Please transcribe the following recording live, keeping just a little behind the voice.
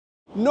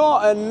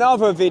Not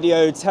another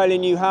video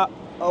telling you how,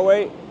 oh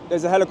wait,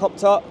 there's a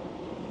helicopter.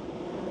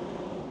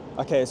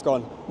 Okay, it's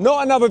gone.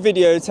 Not another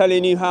video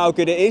telling you how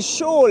good it is,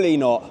 surely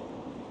not.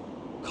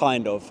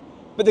 Kind of,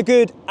 but the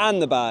good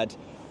and the bad.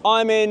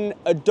 I'm in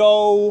a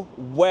dull,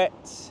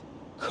 wet,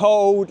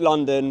 cold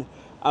London,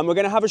 and we're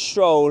gonna have a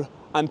stroll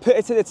and put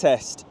it to the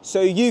test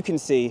so you can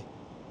see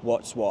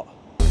what's what.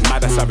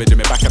 Mad savage,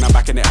 me back and I'm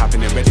back and it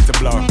happening, ready to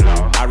blow.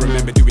 I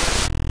remember doing.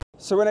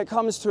 So when it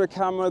comes to a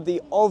camera,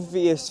 the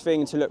obvious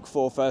thing to look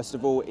for, first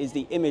of all, is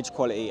the image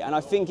quality. And I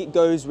think it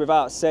goes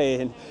without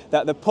saying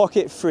that the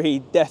Pocket 3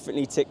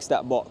 definitely ticks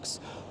that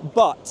box.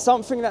 But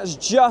something that's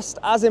just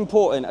as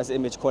important as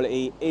image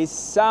quality is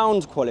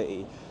sound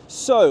quality.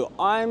 So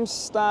I'm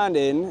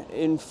standing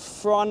in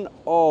front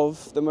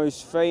of the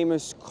most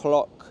famous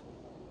clock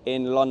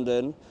in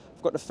London.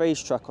 I've got the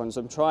face track on, so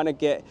I'm trying to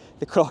get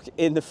the clock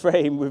in the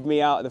frame with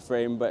me out of the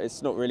frame, but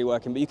it's not really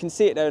working. But you can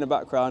see it there in the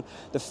background.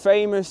 The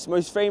famous,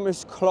 most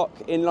famous clock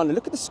in London.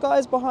 Look at the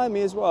skies behind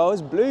me as well.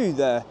 It's blue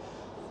there.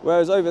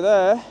 Whereas over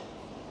there,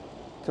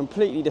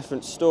 completely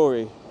different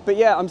story. But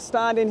yeah, I'm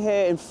standing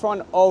here in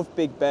front of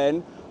Big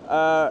Ben,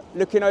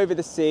 looking over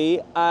the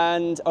sea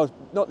and, oh,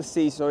 not the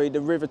sea, sorry,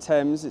 the River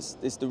Thames.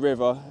 It's the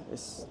river,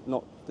 it's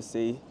not the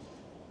sea.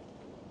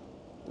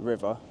 The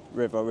river.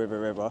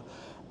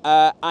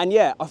 And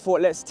yeah, I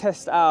thought let's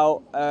test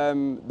out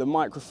the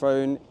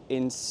microphone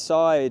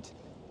inside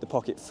the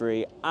Pocket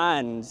 3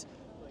 and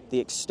the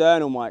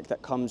external mic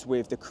that comes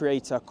with the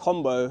Creator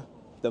Combo,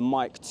 the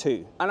Mic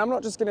 2. And I'm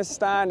not just gonna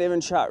stand here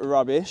and chat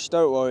rubbish,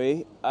 don't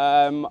worry.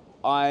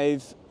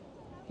 I've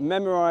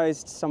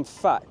memorized some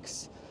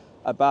facts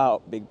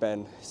about Big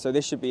Ben, so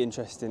this should be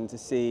interesting to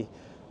see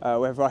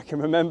whether I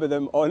can remember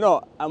them or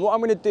not. And what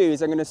I'm gonna do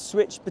is I'm gonna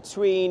switch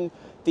between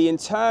the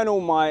internal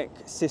mic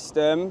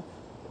system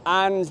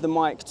and the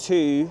Mic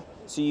 2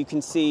 so you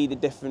can see the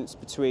difference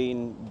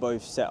between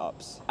both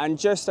setups. And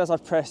just as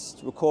I've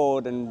pressed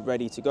record and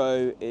ready to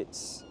go,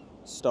 it's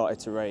started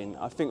to rain.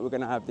 I think we're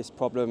gonna have this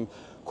problem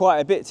quite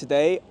a bit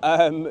today.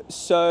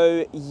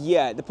 So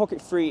yeah, the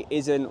Pocket 3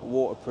 isn't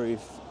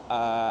waterproof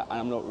and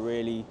I'm not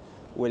really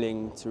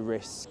willing to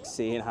risk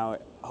seeing how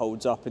it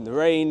holds up in the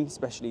rain,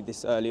 especially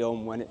this early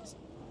on when it's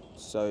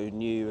so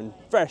new and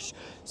fresh.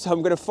 So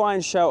I'm gonna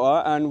find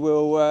shelter and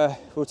we'll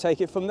take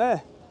it from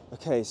there.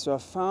 Okay, so I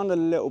found a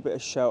little bit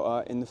of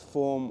shelter in the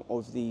form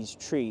of these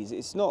trees.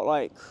 It's not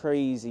like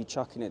crazy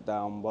chucking it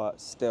down, but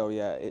still,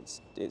 yeah,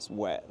 it's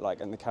wet.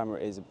 Like, and the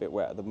camera is a bit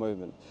wet at the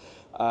moment,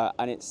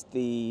 and it's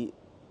the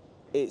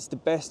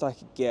best I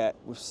could get.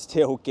 We're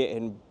still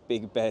getting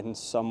Big Ben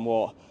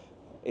somewhat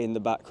in the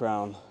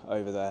background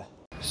over there.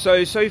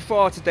 So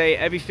far today,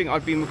 everything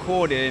I've been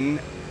recording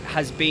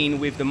has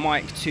been with the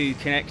Mic 2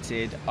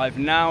 connected. I've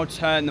now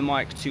turned the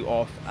Mic 2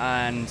 off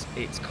and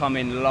it's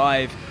coming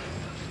live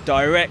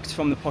direct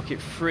from the Pocket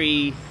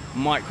 3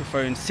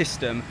 microphone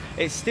system.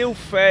 It's still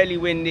fairly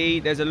windy.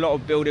 There's a lot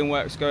of building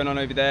works going on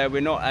over there.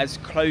 We're not as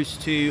close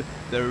to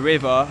the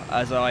river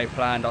as I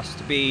planned us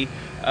to be,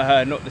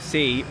 not the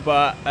sea,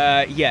 but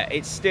yeah,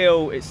 it's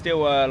still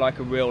like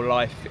a real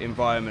life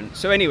environment.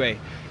 So anyway,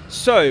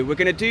 so we're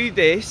going to do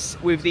this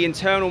with the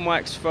internal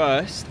mics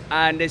first,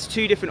 and there's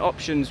two different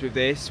options with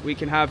this. We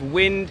can have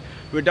wind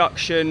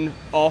reduction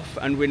off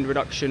and wind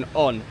reduction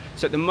on.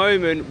 So at the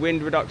moment,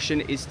 wind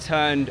reduction is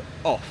turned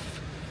off,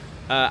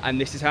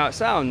 and this is how it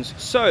sounds.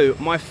 So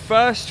my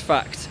first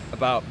fact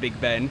about Big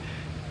Ben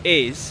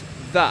is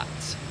that,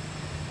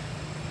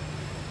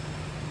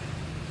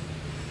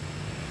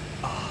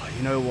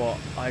 you know what,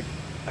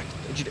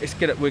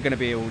 we're going to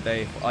be here all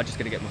day. I'm just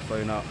going to get my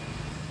phone up.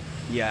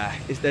 Yeah,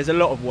 there's a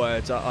lot of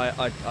words.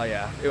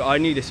 Yeah, I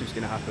knew this was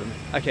going to happen.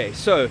 Okay,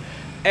 so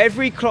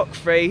every clock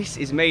face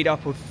is made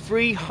up of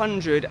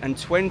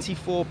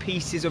 324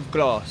 pieces of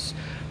glass.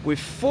 With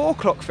 4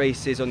 clock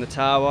faces on the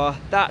tower,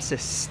 that's a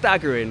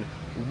staggering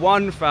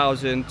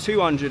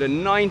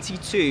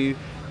 1,292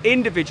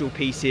 individual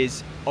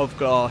pieces of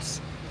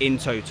glass in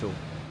total.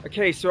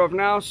 Okay, so I've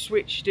now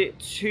switched it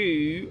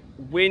to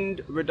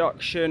wind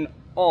reduction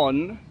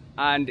on,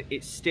 and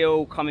it's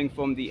still coming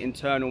from the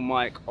internal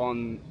mic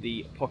on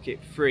the Pocket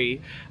 3.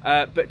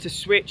 But to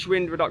switch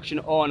wind reduction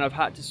on, I've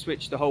had to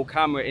switch the whole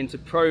camera into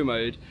Pro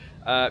mode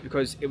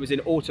because it was in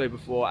auto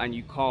before and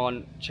you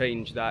can't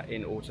change that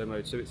in auto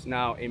mode. So it's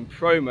now in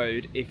Pro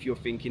mode if you're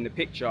thinking the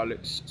picture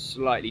looks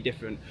slightly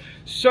different.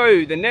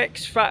 So the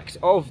next fact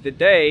of the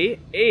day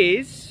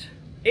is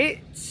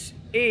it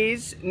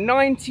is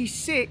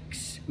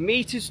 96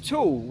 meters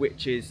tall,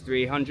 which is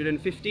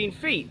 315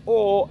 feet,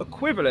 or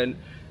equivalent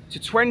to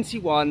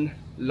 21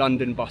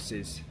 London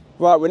buses.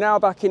 Right, we're now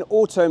back in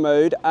auto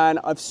mode and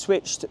I've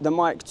switched the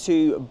Mic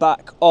 2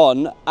 back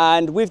on,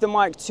 and with the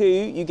Mic 2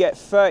 you get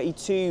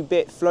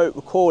 32-bit float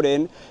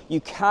recording.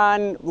 You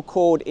can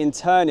record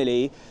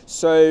internally,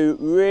 so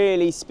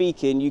really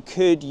speaking you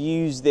could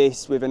use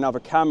this with another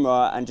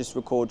camera and just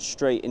record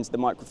straight into the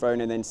microphone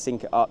and then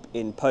sync it up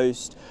in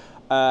post.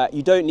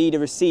 You don't need a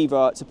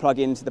receiver to plug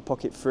into the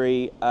Pocket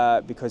 3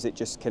 because it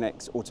just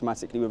connects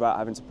automatically without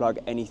having to plug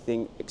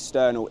anything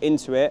external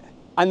into it.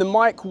 And the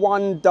Mic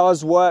 1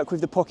 does work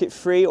with the Pocket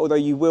 3, although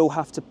you will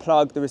have to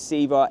plug the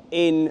receiver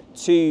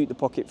into the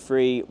Pocket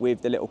 3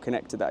 with the little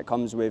connector that it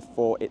comes with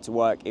for it to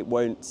work. It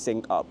won't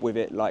sync up with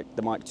it like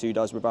the Mic 2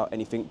 does without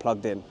anything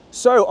plugged in.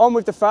 So on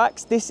with the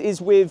facts. This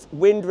is with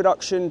wind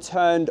reduction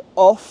turned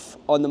off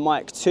on the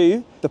Mic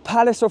 2. The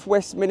Palace of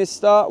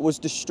Westminster was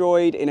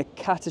destroyed in a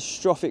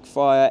catastrophic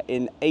fire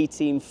in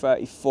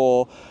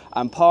 1834,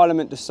 and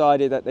Parliament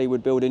decided that they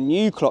would build a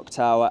new clock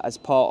tower as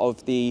part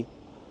of the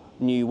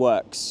new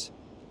works.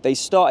 They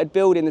started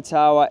building the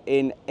tower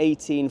in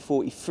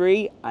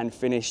 1843 and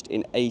finished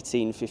in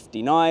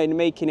 1859,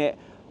 making it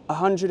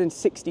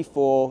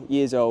 164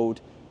 years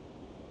old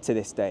to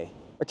this day.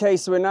 Okay,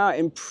 so we're now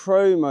in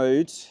Pro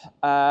mode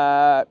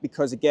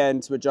because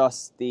again, to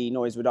adjust the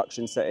noise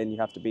reduction setting, you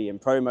have to be in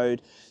Pro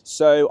mode.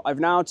 So I've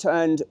now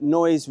turned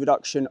noise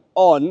reduction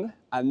on,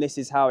 and this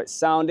is how it's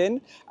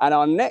sounding. And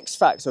our next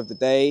fact of the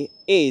day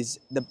is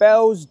the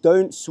bells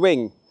don't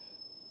swing.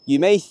 You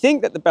may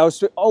think that the bells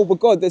swing. Oh my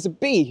God, there's a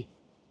bee.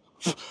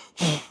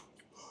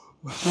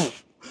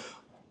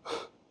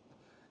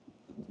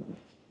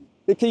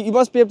 You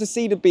must be able to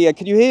see the bee.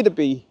 Can you hear the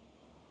bee?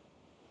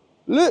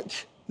 Look,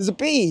 there's a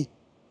bee.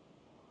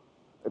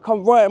 It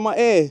comes right in my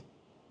ear.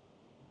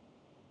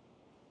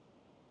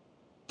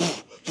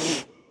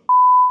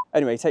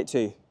 Anyway, take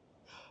two.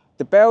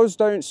 The bells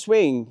don't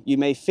swing. You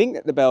may think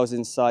that the bells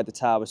inside the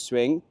tower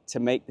swing to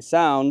make the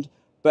sound,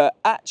 but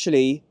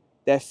actually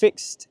they're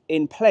fixed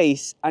in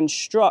place and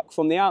struck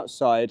from the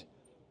outside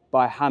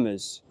by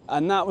hammers.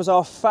 And that was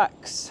our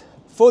facts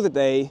for the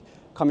day,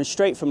 coming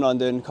straight from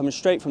London, coming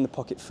straight from the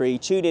Pocket 3.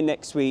 Tune in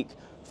next week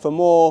for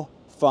more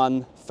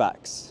fun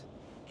facts.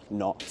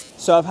 Not.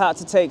 So I've had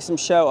to take some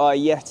shelter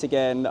yet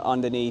again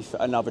underneath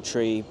another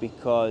tree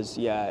because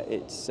yeah,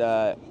 it's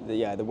the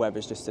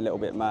weather's just a little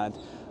bit mad.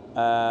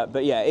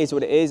 But yeah, it is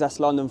what it is. That's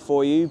London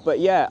for you. But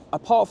yeah,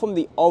 apart from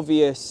the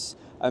obvious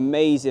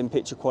amazing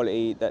picture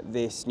quality that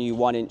this new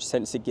 1-inch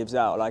sensor gives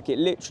out, like it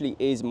literally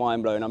is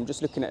mind-blowing. I'm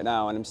just looking at it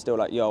now and I'm still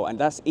like, yo, and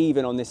that's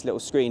even on this little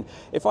screen.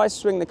 If I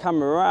swing the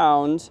camera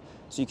around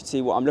so you can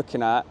see what I'm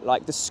looking at,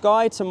 like the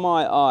sky to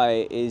my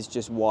eye is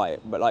just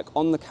white, but like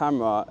on the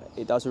camera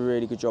it does a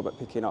really good job at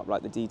picking up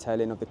like the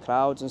detailing of the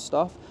clouds and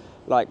stuff.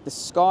 Like the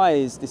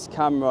skies, this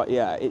camera,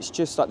 yeah, it's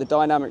just like the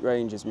dynamic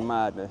range is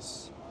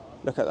madness.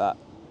 Look at that.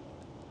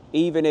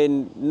 Even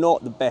in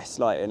not the best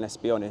lighting, let's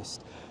be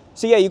honest.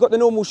 So yeah, you've got the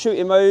normal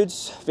shooting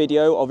modes,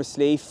 video,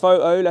 obviously,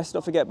 photo, let's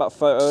not forget about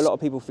photo. A lot of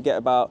people forget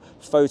about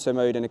photo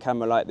mode in a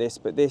camera like this,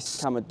 but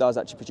this camera does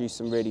actually produce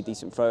some really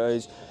decent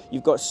photos.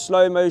 You've got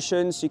slow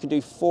motion, so you can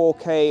do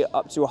 4K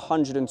up to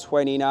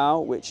 120 now,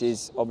 which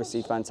is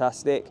obviously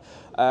fantastic.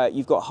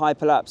 You've got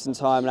hyperlapse and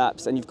time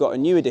lapse, and you've got a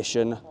new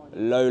addition,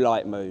 low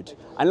light mode.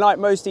 And like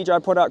most DJI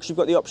products, you've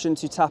got the option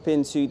to tap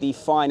into the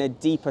finer,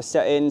 deeper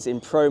settings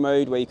in Pro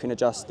mode, where you can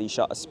adjust the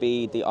shutter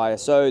speed, the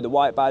ISO, the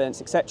white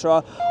balance,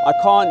 etc. I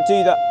can't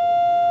do that.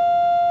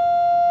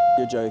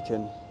 You're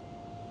joking.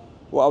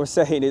 What I was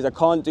saying is I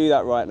can't do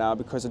that right now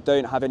because I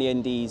don't have any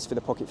NDs for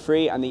the Pocket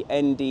 3, and the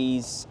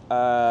NDs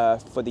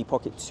for the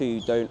Pocket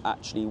 2 don't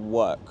actually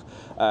work.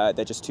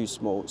 They're just too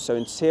small. So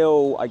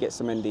until I get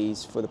some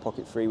NDs for the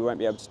Pocket 3, we won't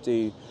be able to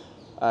do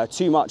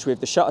too much with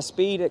the shutter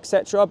speed,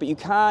 etc. But you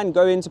can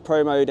go into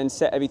Pro mode and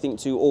set everything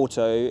to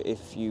auto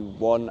if you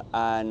want.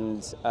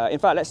 And in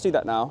fact, let's do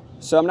that now.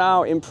 So I'm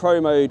now in Pro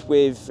mode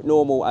with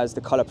normal as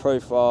the color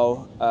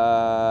profile.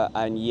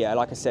 And yeah,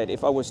 like I said,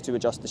 if I was to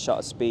adjust the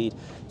shutter speed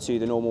to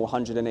the normal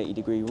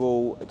 180-degree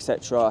rule,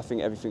 etc., I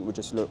think everything would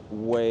just look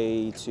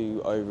way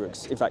too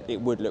overexposed. In fact, it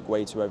would look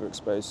way too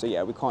overexposed. So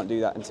yeah, we can't do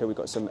that until we've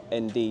got some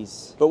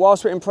NDs. But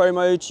whilst we're in Pro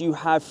mode, you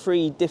have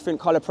 3 different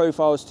color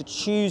profiles to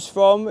choose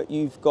from.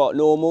 You've got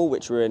normal,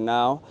 which we're in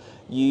now.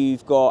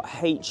 You've got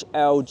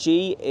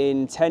HLG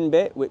in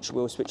 10-bit, which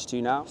we'll switch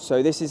to now.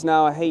 So this is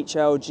now a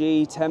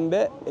HLG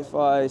 10-bit. If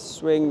I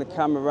swing the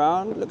camera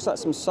around, it looks like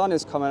some sun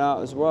is coming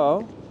out as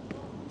well.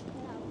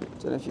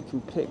 Don't know if you can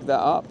pick that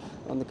up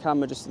on the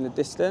camera just in the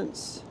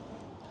distance.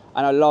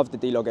 And I love the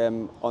D-Log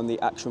M on the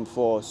Action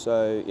 4.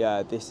 So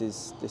yeah, this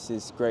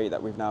is great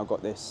that we've now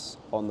got this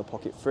on the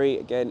Pocket 3.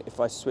 Again, if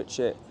I switch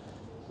it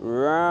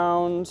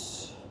around,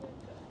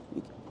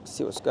 you can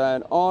see what's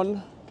going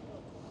on,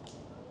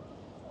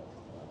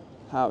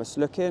 how it's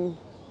looking.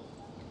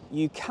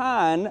 You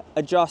can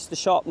adjust the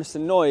sharpness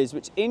and noise,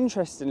 which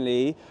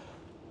interestingly,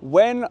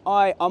 when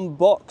I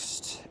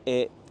unboxed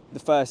it the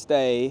first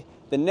day,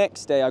 the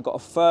next day I got a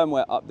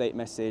firmware update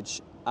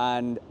message,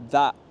 and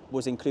that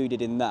was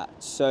included in that.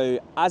 So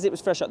as it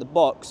was fresh out the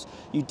box,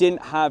 you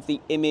didn't have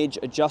the image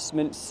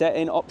adjustment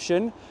setting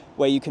option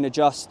where you can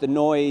adjust the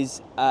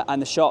noise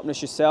and the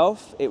sharpness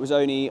yourself. It was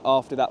only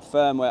after that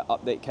firmware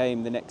update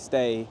came the next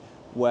day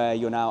where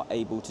you're now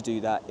able to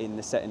do that in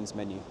the settings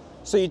menu.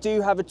 So you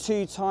do have a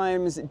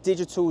 2x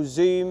digital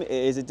zoom. It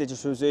is a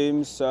digital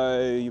zoom, so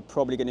you're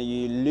probably going to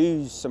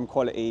lose some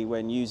quality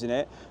when using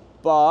it,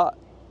 but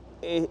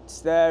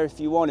it's there if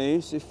you want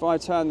to. So if I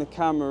turn the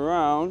camera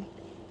around,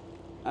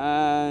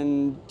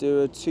 and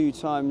do a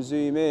 2x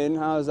zoom in.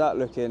 How's that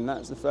looking?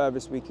 That's the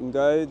furthest we can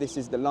go. This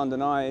is the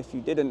London Eye, if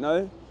you didn't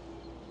know.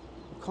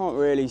 Can't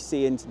really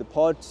see into the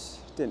pods.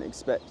 Didn't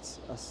expect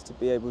us to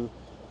be able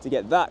to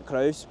get that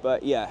close,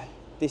 but yeah,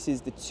 this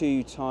is the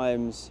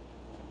 2x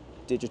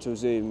digital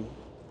zoom.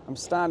 I'm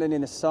standing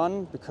in the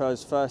sun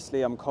because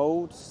firstly, I'm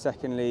cold.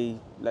 Secondly,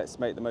 let's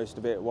make the most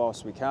of it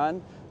whilst we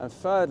can. And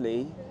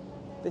thirdly,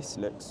 this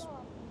looks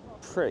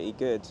pretty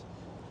good.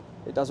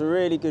 It does a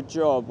really good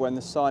job when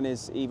the sun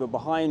is either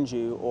behind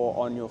you or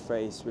on your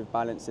face with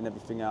balancing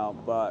everything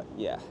out, but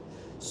yeah.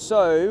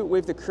 So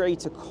with the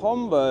Creator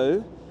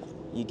Combo,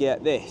 you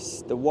get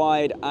this, the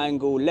wide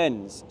angle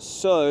lens.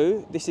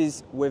 So this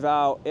is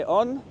without it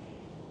on,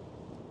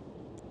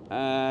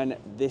 and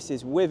this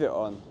is with it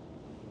on.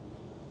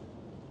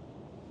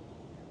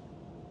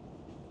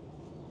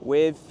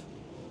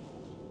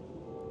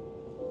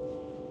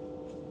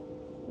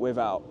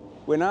 Without.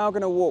 We're now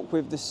going to walk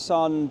with the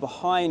sun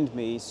behind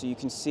me so you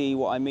can see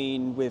what I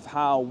mean with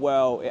how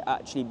well it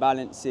actually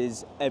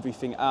balances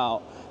everything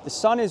out. The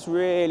sun is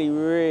really,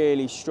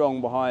 really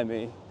strong behind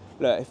me.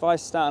 Look, if I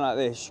stand like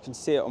this, you can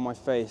see it on my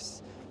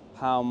face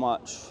how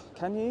much,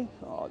 can you?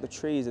 Oh, the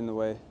tree's in the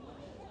way.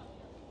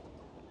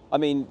 I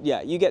mean,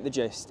 yeah, you get the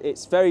gist.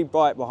 It's very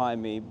bright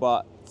behind me,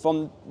 but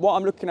from what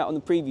I'm looking at on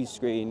the preview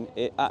screen,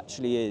 it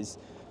actually is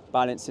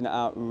balancing it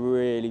out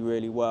really,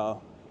 really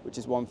well, which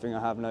is one thing I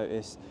have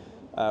noticed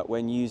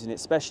when using it,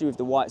 especially with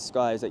the white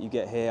skies that you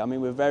get here. I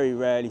mean, we very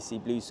rarely see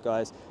blue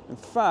skies. In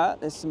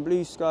fact, there's some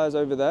blue skies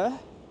over there.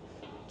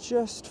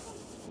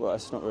 Well,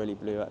 it's not really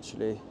blue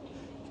actually.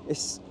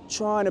 It's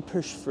trying to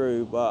push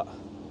through, but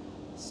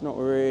it's not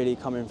really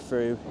coming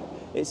through.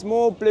 It's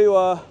more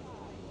bluer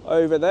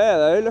over there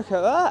though, look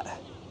at that.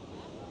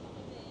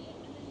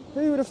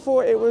 Who would have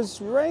thought it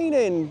was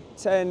raining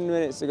 10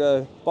 minutes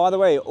ago? By the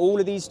way, all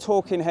of these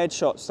talking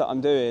headshots that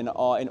I'm doing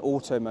are in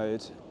auto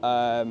mode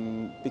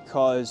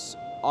because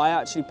I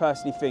actually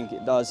personally think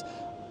it does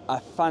a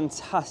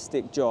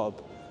fantastic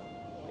job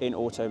in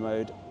auto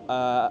mode.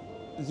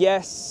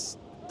 Yes,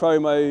 pro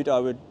mode I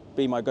would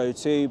be my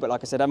go-to, but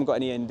like I said, I haven't got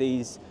any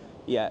NDs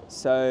yet.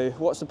 So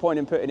what's the point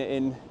in putting it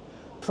in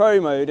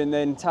pro mode and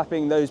then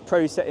tapping those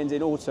pro settings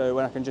in auto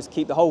when I can just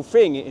keep the whole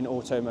thing in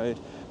auto mode?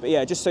 But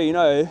yeah, just so you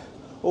know,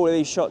 all of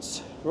these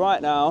shots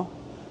right now,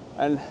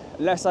 and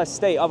unless I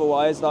state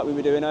otherwise, like we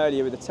were doing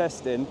earlier with the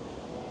testing,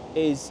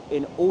 is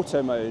in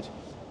auto mode.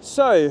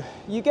 So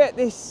you get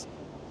this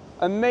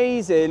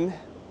amazing,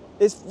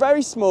 it's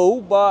very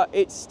small, but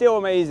it's still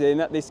amazing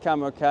that this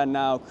camera can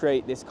now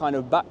create this kind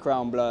of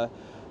background blur,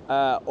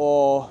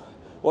 or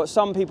what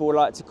some people would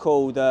like to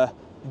call the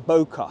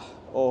bokeh,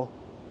 or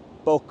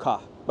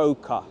bokeh.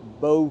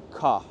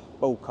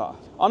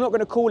 I'm not going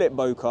to call it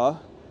bokeh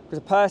because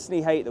I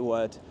personally hate the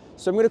word,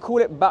 so I'm going to call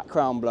it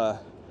background blur.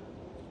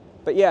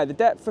 But yeah, the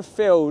depth of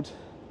field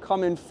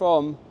coming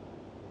from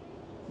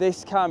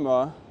this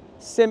camera,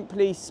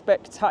 simply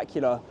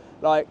spectacular.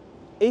 Like,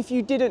 if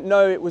you didn't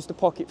know it was the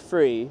Pocket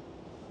 3,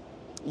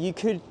 you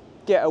could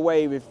get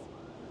away with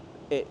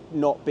it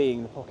not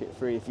being the Pocket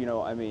 3, if you know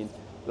what I mean.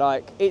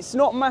 Like, it's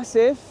not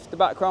massive, the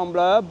background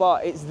blur,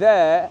 but it's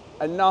there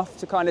enough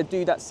to kind of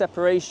do that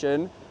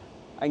separation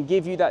and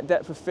give you that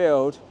depth of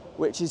field,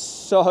 which is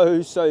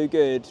so, so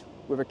good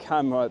with a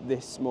camera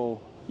this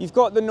small. You've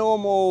got the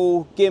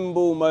normal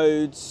gimbal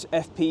modes,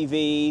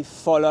 FPV,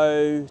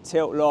 follow,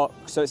 tilt lock,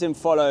 so it's in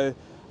follow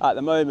at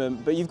the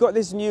moment, but you've got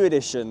this new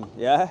edition,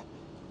 yeah?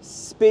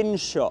 Spin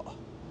shot,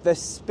 the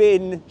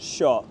spin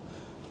shot.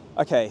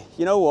 Okay,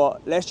 you know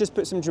what? Let's just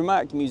put some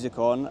dramatic music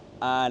on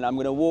and I'm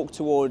gonna walk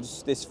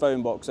towards this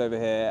phone box over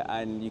here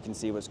and you can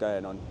see what's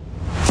going on.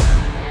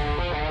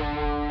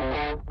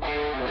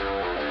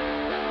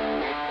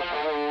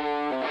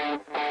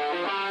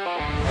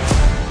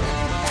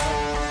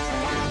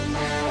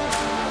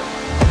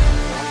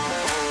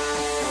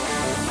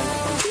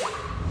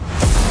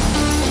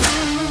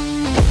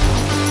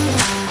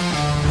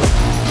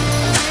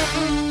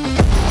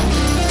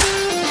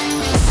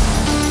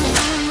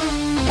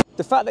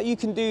 The fact that you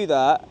can do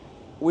that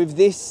with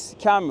this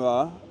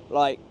camera,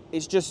 like,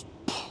 it's just,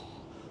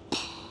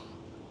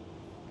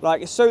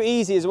 like, it's so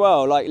easy as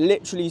well, like,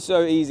 literally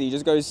so easy.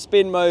 Just go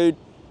spin mode,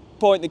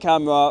 point the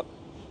camera up,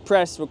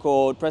 press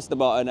record, press the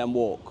button and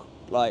walk.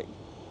 Like,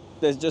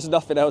 there's just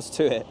nothing else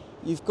to it.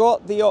 You've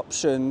got the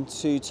option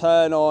to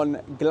turn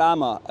on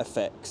glamour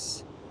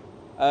effects.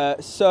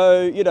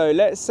 So, you know,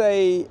 let's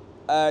say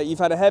you've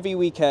had a heavy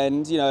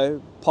weekend, you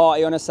know,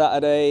 party on a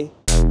Saturday,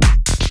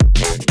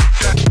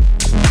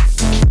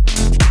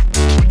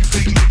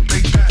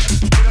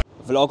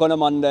 vlog on a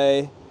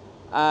Monday,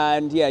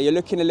 and yeah, you're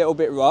looking a little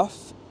bit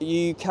rough.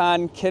 You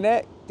can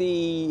connect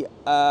the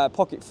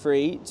Pocket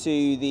 3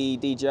 to the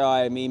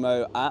DJI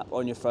Mimo app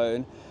on your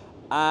phone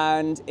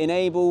and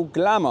enable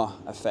glamour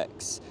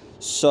effects.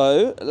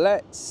 So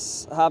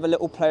let's have a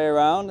little play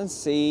around and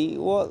see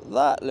what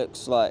that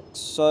looks like.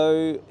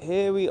 So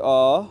here we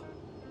are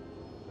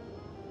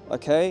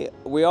Okay,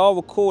 we are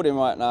recording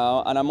right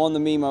now and I'm on the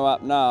Mimo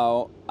app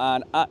now,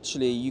 and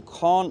actually you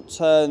can't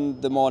turn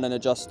them on and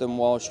adjust them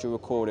whilst you're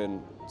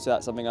recording. So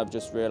that's something I've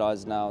just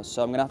realised now.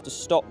 So I'm gonna have to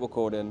stop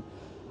recording,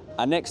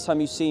 and next time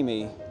you see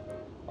me,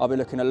 I'll be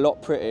looking a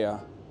lot prettier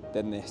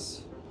than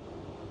this.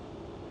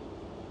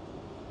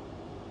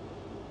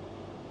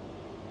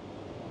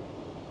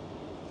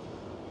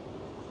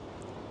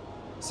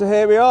 So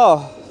here we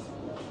are.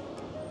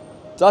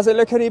 Does it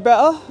look any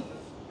better?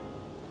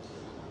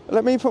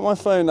 Let me put my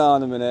phone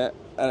down a minute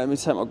and let me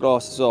take my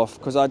glasses off,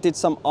 because I did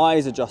some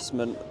eyes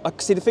adjustment.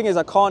 See, the thing is,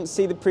 I can't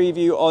see the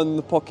preview on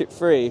the Pocket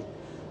 3.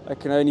 I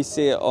can only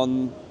see it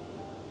on...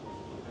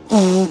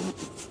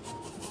 I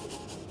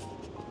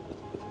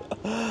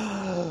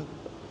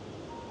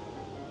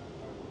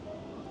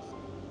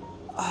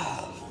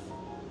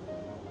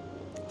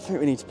think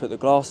we need to put the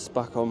glasses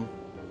back on.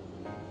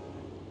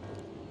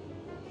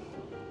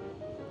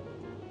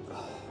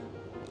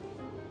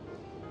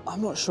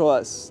 I'm not sure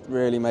that's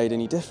really made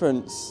any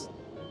difference.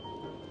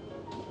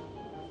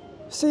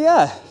 So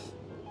yeah,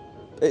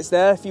 it's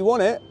there if you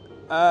want it,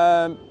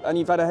 and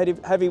you've had a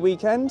heavy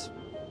weekend.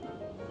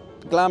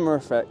 Glamour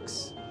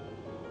effects.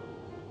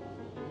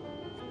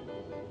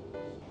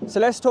 So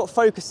let's talk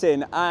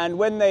focusing. And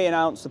when they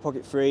announced the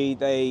Pocket 3,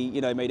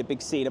 they made a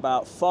big scene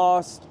about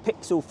fast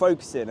pixel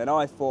focusing, and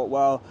I thought,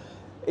 well,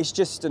 it's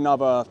just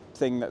another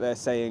thing that they're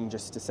saying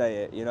just to say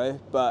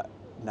it, but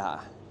nah.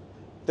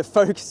 The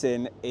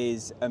focusing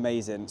is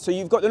amazing. So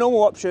you've got the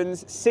normal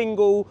options,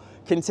 single,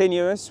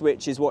 continuous,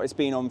 which is what it's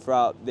been on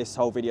throughout this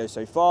whole video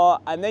so far.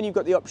 And then you've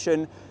got the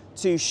option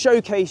to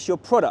showcase your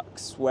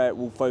products, where it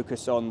will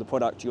focus on the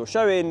product you're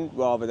showing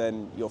rather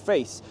than your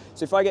face.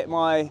 So if I get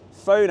my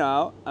phone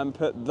out and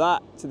put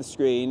that to the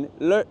screen,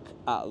 look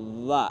at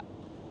that.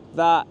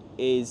 That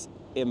is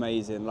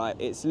amazing. Like,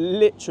 it's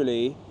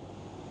literally,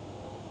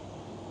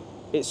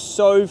 it's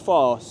so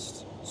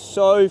fast,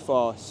 so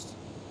fast.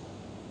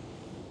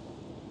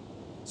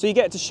 So you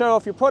get to show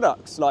off your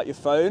products like your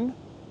phone,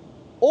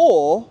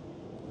 or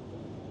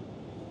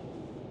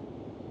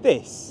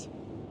this.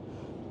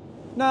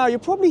 Now you're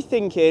probably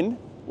thinking,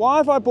 why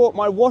have I brought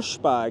my wash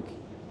bag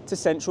to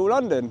central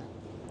London?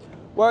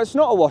 Well, it's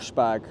not a wash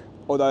bag,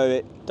 although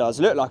it does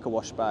look like a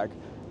wash bag.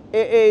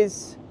 It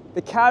is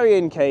the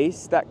carrying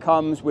case that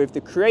comes with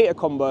the creator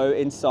combo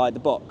inside the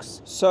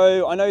box.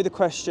 So I know the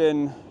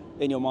question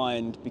in your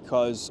mind,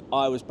 because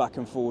I was back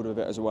and forward with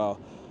it as well.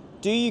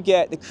 Do you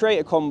get the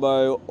creator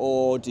combo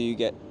or do you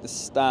get the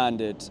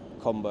standard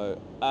combo?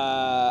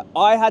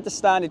 I had the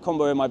standard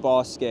combo in my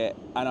basket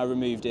and I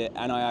removed it,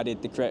 and I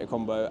added the creator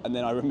combo, and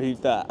then I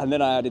removed that, and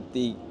then I added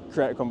the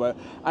creator combo.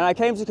 And I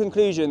came to the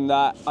conclusion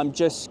that I'm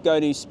just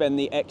going to spend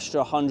the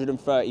extra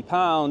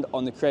 £130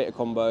 on the creator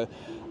combo.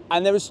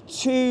 And there was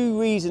two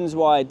reasons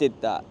why I did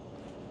that.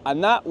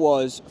 And that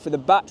was for the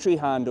battery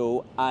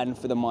handle and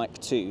for the mic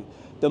 2.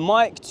 The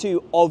mic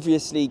 2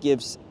 obviously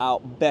gives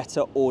out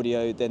better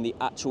audio than the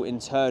actual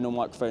internal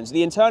microphones.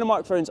 The internal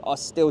microphones are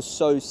still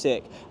so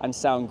sick and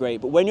sound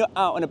great, but when you're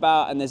out and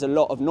about and there's a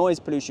lot of noise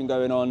pollution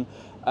going on,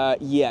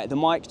 yeah, the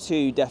mic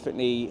 2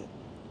 definitely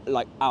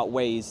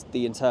outweighs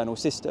the internal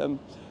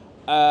system.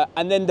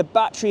 And then the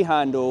battery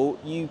handle,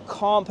 you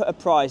can't put a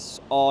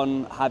price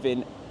on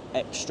having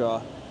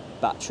extra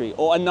battery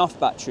or enough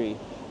battery.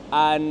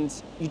 And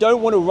you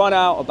don't want to run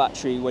out of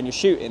battery when you're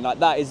shooting. Like,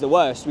 that is the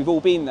worst. We've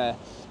all been there.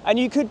 And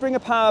you could bring a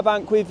power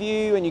bank with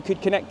you and you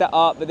could connect that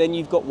up, but then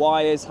you've got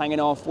wires hanging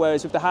off,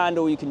 whereas with the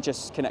handle, you can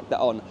just connect that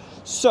on.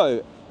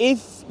 So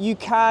if you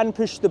can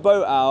push the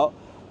boat out,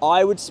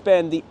 I would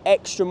spend the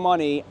extra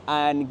money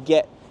and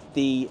get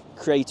the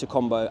creator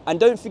combo.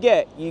 And don't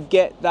forget, you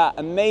get that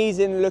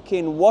amazing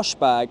looking wash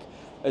bag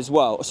as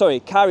well. Sorry,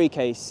 carry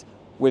case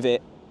with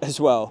it as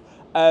well.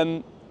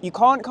 You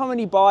can't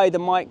currently buy the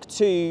mic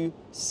 2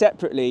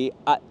 separately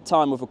at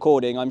time of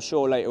recording. I'm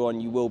sure later on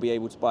you will be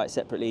able to buy it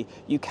separately.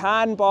 You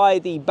can buy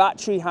the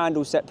battery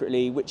handle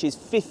separately, which is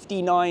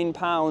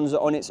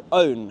 £59 on its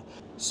own.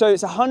 So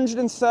it's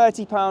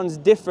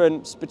 £130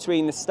 difference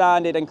between the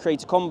standard and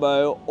creator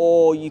combo,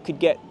 or you could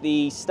get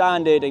the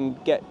standard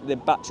and get the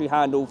battery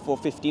handle for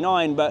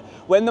 £59. But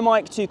when the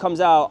mic 2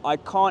 comes out, I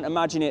can't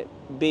imagine it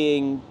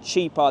being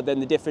cheaper than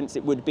the difference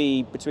it would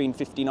be between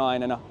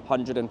 59 and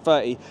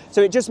 130.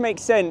 So it just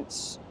makes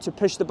sense to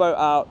push the boat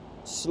out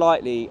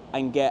slightly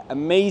and get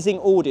amazing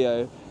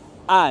audio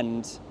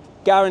and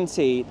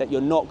guarantee that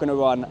you're not going to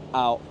run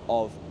out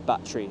of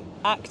battery.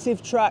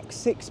 Active Track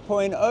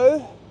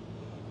 6.0.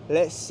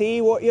 Let's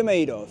see what you're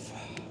made of.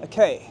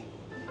 Okay,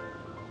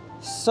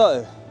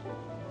 so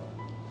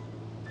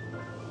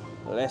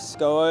let's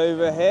go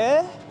over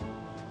here.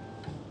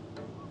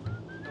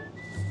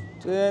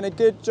 Doing a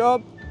good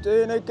job,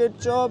 doing a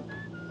good job,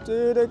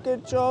 doing a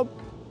good job.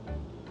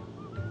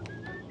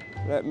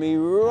 Let me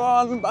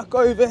run back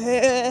over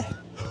here.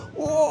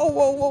 Whoa,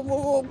 whoa, whoa,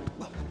 whoa,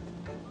 whoa.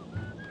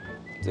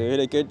 Doing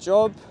a good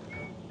job.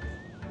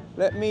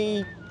 Let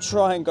me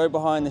try and go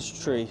behind this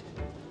tree.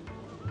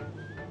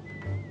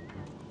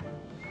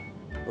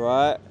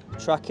 Right,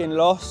 tracking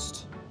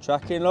lost,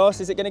 tracking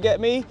lost. Is it gonna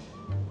get me?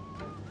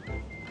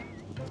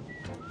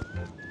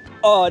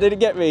 Oh, it didn't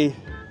get me.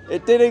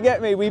 It didn't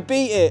get me. We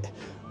beat it.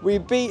 We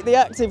beat the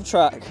active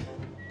track.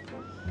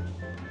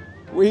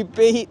 We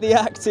beat the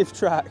active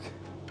track.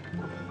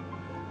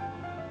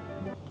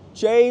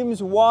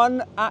 James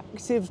 1,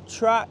 active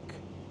track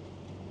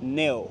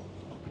 0.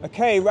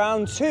 Okay,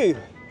 round 2.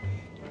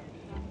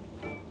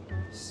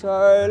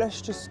 So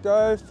let's just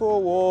go for a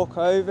walk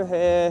over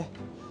here.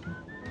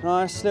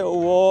 Nice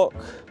little walk.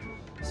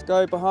 Let's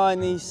go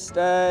behind these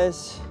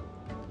stairs.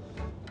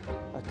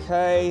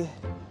 Okay,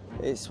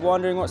 it's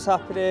wondering what's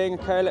happening.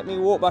 Okay, let me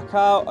walk back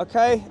out.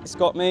 Okay, it's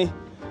got me.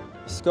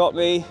 It's got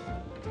me.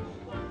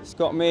 It's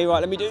got me. Right,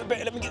 let me do a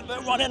bit. Let me get a bit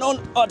of running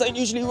on. I don't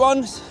usually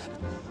run.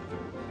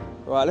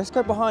 Right, let's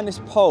go behind this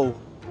pole.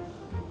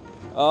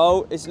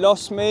 Oh, it's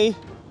lost me.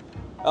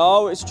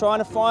 Oh, it's trying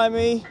to find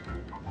me.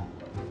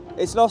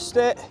 It's lost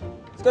it.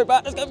 Let's go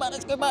back. Let's go back.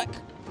 Let's go back.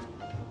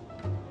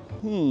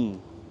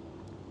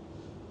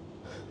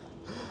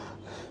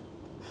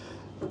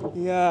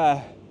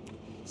 Yeah.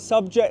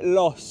 Subject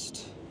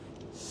lost.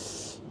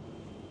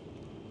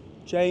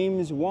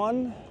 James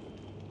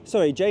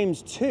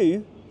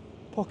 2,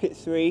 Pocket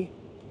 3,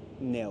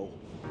 0.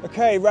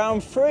 Okay,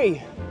 round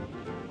 3.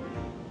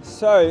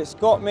 So it's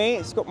got me,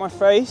 it's got my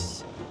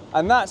face,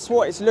 and that's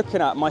what it's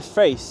looking at, my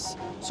face.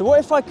 So what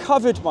if I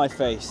covered my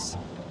face?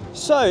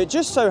 So it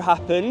just so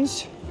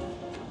happens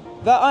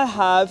that I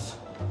have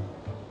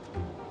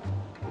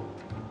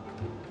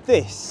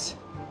this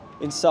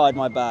inside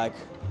my bag.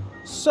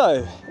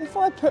 So if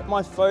I put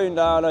my phone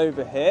down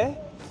over here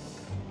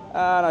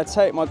and I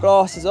take my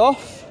glasses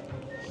off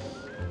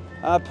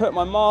and I put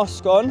my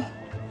mask on,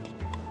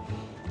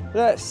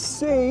 let's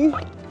see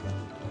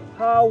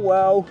how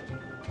well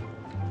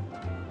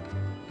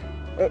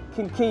it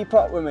can keep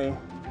up with me.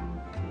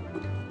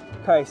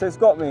 Okay, so it's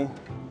got me.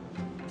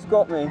 It's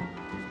got me.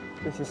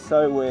 This is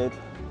so weird.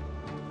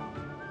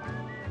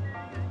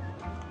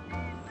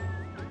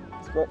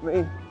 It's got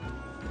me.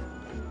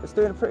 It's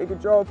doing a pretty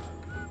good job.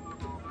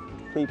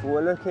 People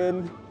were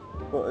looking.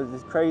 What is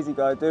this crazy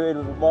guy doing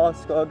with a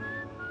mask on?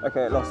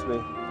 Okay, it lost me.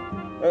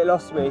 It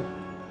lost me.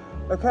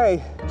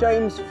 Okay,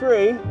 James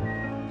 3,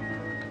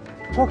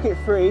 Pocket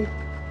 3,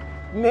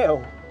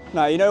 0.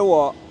 Now, you know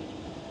what?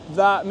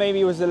 That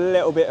maybe was a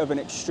little bit of an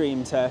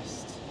extreme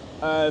test.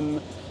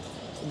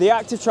 The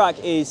active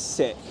track is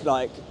sick,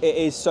 like it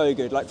is so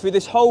good. Like through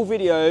this whole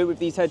video with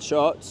these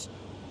headshots,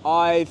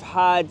 I've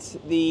had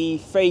the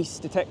face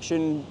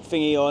detection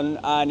thingy on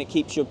and it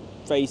keeps your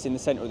face in the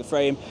center of the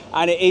frame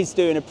and it is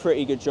doing a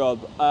pretty good job.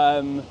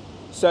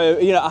 So,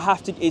 you know, I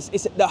have to, it's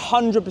the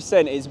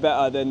 100% is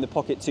better than the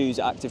Pocket 2's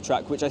active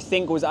track, which I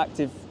think was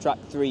active track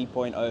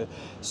 3.0.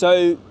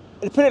 So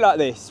put it like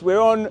this, we're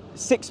on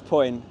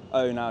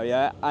 6.0 now,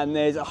 yeah? And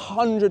there's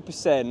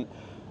 100%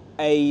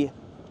 a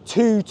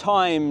 2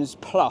 times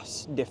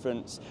plus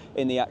difference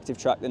in the active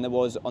track than there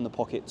was on the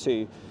Pocket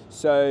 2.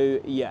 So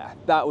yeah,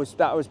 that was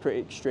pretty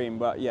extreme,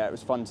 but yeah, it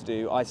was fun to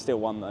do. I still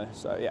won though,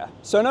 so yeah.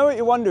 So I know what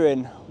you're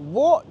wondering,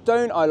 what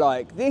don't I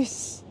like?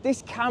 This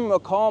camera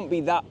can't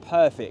be that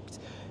perfect.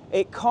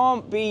 It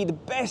can't be the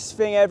best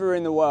thing ever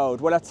in the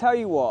world. Well, I tell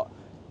you what,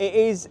 it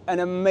is an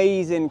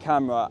amazing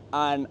camera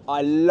and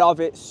I love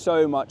it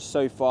so much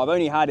so far. I've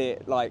only had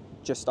it like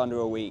just under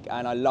a week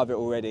and I love it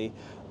already.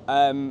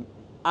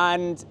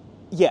 And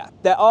yeah,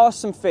 there are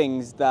some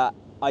things that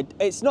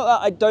it's not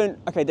that I don't,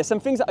 okay, there's some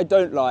things that I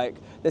don't like.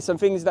 There's some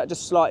things that are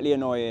just slightly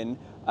annoying.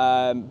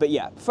 But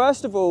yeah,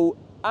 first of all,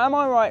 am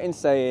I right in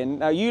saying,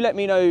 now you let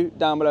me know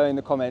down below in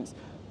the comments,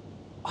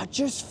 I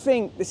just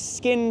think the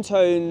skin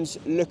tones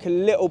look a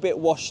little bit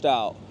washed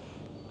out.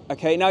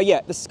 Okay, now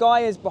yeah, the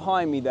sky is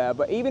behind me there,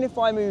 but even if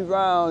I move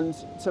around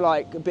to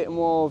like a bit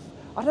more of,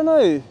 I don't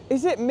know,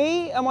 is it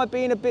me? Am I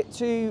being a bit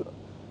too,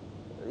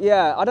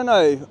 yeah, I don't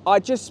know. I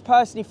just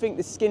personally think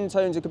the skin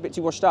tones look a bit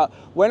too washed out.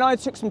 When I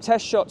took some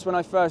test shots when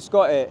I first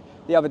got it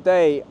the other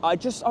day, I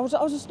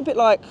was just a bit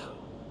like,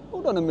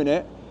 hold on a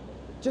minute,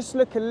 just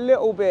look a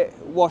little bit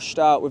washed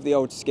out with the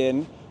old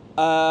skin.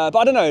 But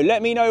I don't know,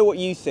 let me know what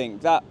you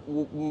think. That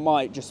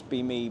might just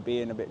be me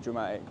being a bit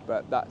dramatic,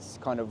 but that's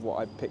kind of what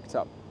I picked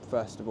up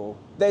first of all.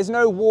 There's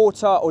no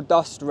water or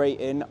dust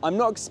rating. I'm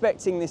not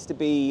expecting this to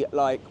be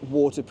like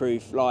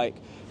waterproof, like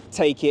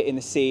take it in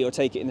the sea or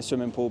take it in the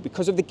swimming pool.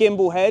 Because of the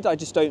gimbal head, I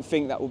just don't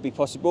think that will be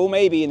possible.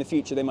 Maybe in the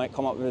future they might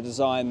come up with a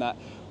design that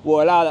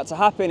will allow that to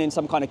happen in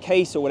some kind of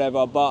case or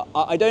whatever, but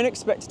I don't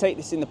expect to take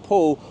this in the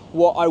pool.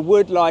 What I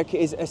would like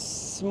is a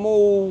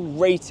small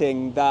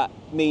rating that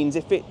means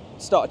if it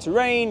started to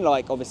rain,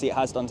 like obviously it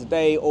has done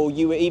today, or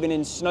you were even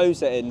in snow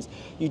settings,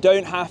 you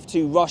don't have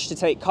to rush to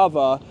take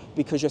cover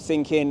because you're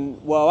thinking,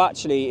 well,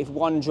 actually, if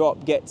one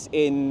drop gets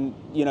in,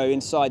 you know,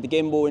 inside the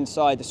gimbal,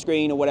 inside the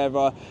screen or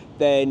whatever,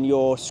 then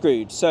you're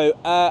screwed. So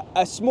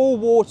a small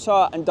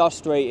water and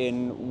dust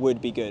rating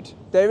would be good.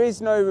 There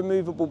is no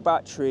removable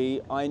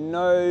battery. I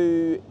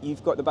know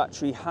you've got the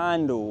battery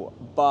handle,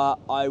 but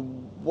I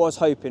was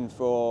hoping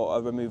for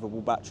a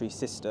removable battery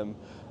system.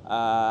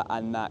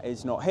 and that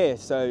is not here.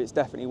 So it's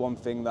definitely one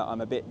thing that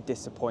I'm a bit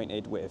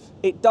disappointed with.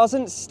 It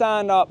doesn't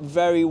stand up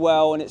very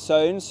well on its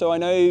own. So I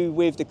know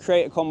with the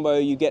Creator Combo,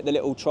 you get the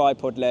little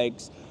tripod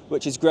legs,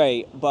 which is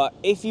great. But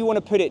if you want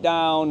to put it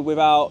down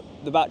without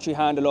the battery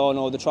handle on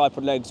or the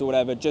tripod legs or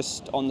whatever,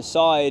 just on the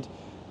side,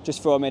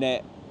 just for a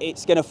minute,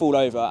 it's going to fall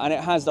over. And it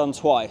has done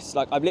twice.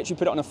 Like, I've literally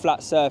put it on a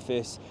flat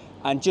surface,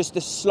 and just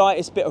the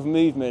slightest bit of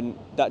movement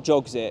that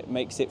jogs it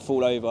makes it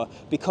fall over,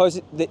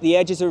 because the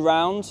edges are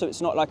round, so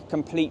it's not like a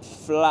complete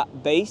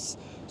flat base.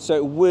 So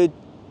it would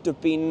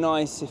have been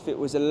nice if it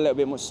was a little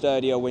bit more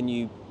sturdier when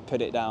you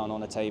put it down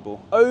on a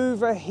table.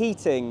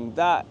 Overheating,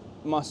 that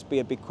must be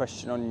a big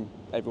question on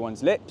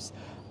everyone's lips.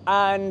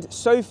 And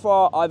so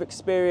far I've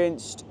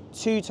experienced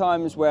 2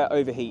 times where it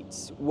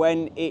overheats.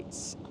 When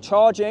it's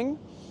charging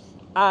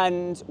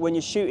and when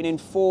you're shooting in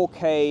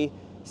 4K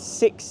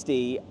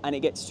 60 and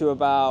it gets to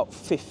about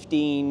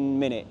 15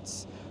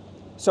 minutes.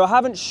 So I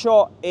haven't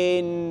shot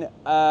in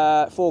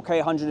 4K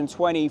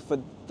 120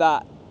 for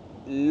that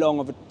long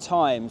of a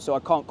time, so I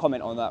can't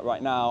comment on that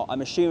right now.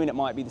 I'm assuming it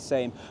might be the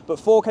same, but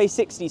 4K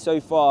 60 so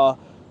far,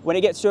 when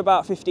it gets to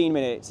about 15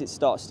 minutes, it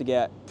starts to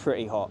get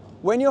pretty hot.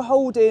 When you're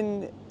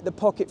holding the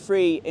Pocket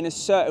 3 in a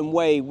certain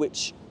way,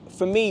 which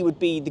for me would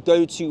be the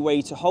go-to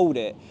way to hold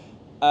it,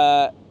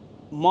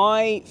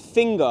 my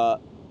finger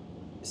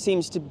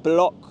seems to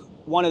block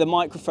one of the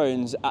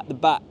microphones at the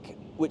back,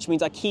 which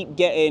means I keep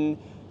getting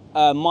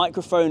a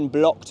microphone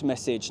blocked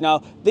message.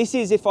 Now, this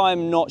is if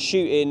I'm not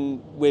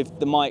shooting with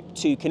the mic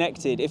 2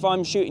 connected. If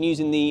I'm shooting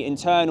using the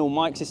internal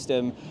mic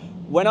system,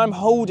 when I'm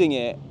holding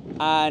it,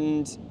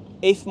 and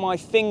if my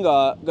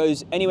finger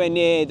goes anywhere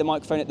near the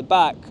microphone at the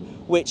back,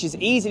 which is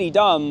easily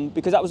done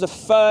because that was the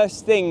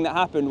first thing that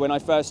happened when I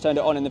first turned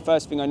it on, and the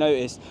first thing I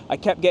noticed, I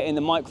kept getting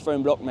the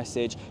microphone block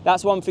message.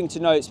 That's one thing to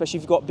note, especially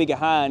if you've got bigger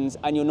hands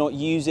and you're not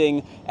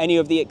using any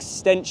of the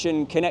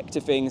extension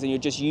connector things and you're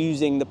just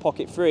using the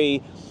Pocket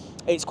 3.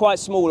 It's quite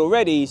small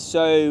already,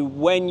 so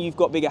when you've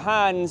got bigger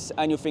hands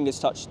and your fingers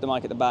touch the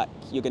mic at the back,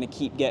 you're going to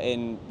keep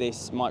getting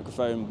this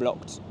microphone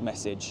blocked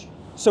message.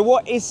 So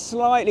what is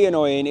slightly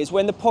annoying is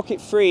when the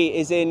Pocket 3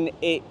 is in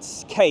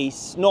its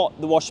case, not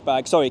the wash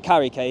bag, sorry,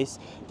 carry case,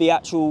 the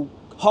actual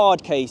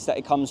hard case that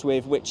it comes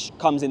with, which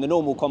comes in the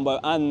normal combo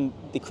and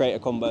the Creator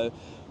Combo.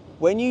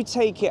 When you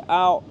take it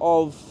out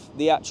of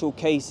the actual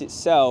case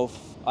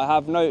itself, I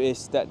have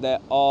noticed that there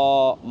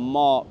are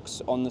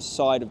marks on the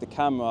side of the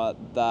camera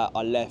that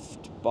are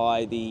left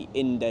by the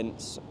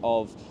indents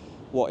of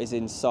what is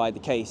inside the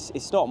case.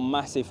 It's not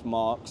massive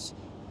marks,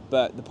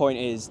 but the point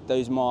is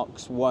those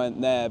marks weren't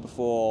there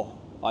before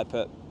I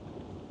put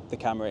the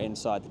camera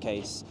inside the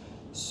case.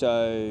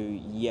 So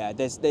yeah,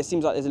 there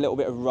seems like there's a little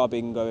bit of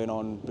rubbing going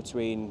on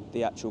between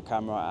the actual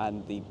camera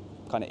and the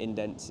kind of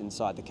indents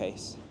inside the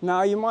case.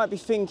 Now you might be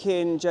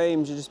thinking,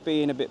 James, you're just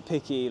being a bit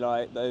picky,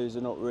 like those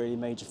are not really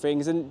major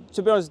things. And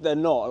to be honest, they're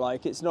not.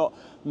 Like, it's not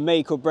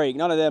make or break.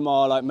 None of them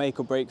are like make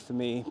or break for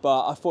me,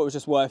 but I thought it was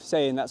just worth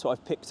saying that's what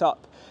I've picked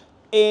up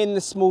in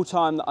the small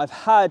time that I've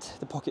had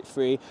the Pocket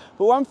 3.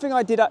 But one thing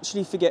I did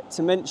actually forget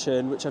to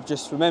mention, which I've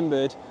just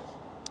remembered,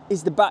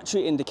 is the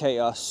battery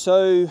indicator.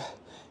 So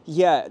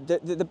yeah,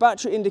 the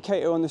battery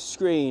indicator on the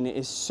screen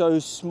is so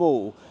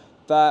small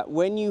that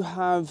when you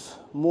have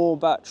more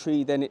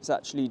battery than it's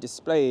actually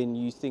displaying,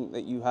 you think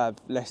that you have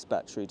less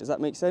battery. Does that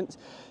make sense?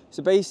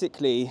 So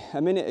basically,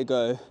 a minute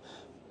ago,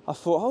 I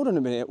thought, hold on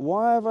a minute,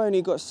 why have I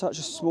only got such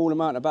a small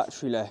amount of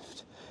battery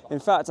left? In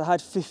fact, I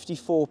had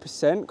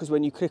 54%, because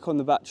when you click on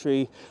the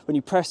battery, when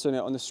you press on it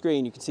on the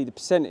screen, you can see the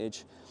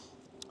percentage.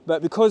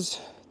 But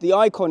because the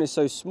icon is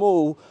so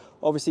small,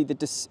 obviously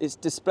it's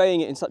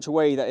displaying it in such a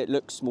way that it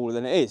looks smaller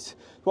than it is.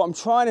 What I'm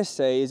trying to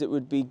say is it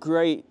would be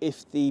great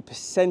if the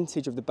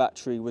percentage of the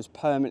battery was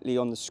permanently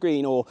on the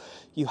screen, or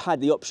you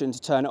had the option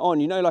to turn it on.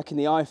 You know, like in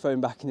the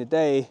iPhone back in the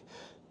day,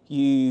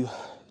 you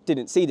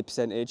didn't see the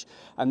percentage,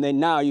 and then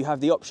now you have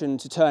the option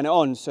to turn it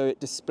on so it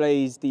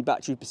displays the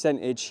battery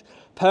percentage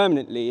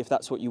permanently. If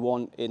that's what you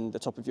want in the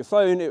top of your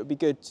phone, it would be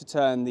good to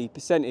turn the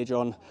percentage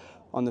on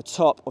the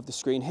top of the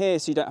screen here,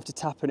 so you don't have to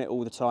tap on it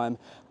all the time.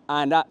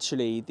 And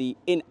actually the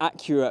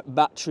inaccurate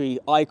battery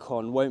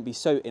icon won't be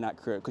so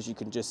inaccurate because you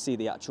can just see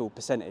the actual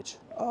percentage.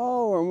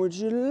 Oh, and would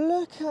you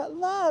look at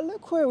that?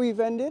 Look where we've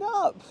ended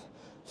up.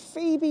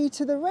 Phoebe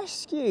to the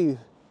rescue.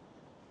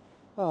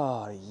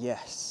 Oh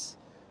yes.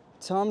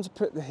 Time to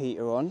put the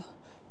heater on.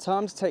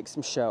 Time to take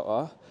some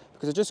shelter,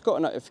 because I just got a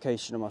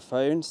notification on my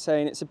phone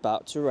saying it's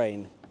about to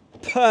rain.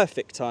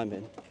 Perfect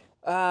timing.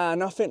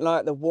 Nothing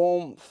like the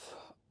warmth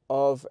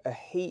of a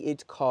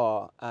heated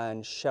car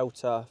and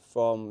shelter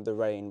from the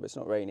rain. But it's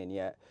not raining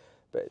yet,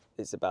 but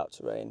it's about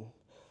to rain.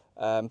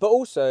 But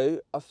also,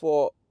 I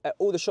thought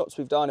all the shots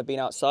we've done have been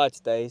outside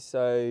today,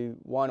 so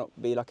why not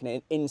be like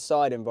an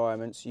inside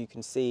environment so you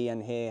can see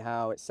and hear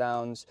how it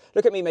sounds.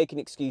 Look at me making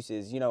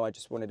excuses. You know, I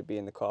just wanted to be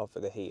in the car for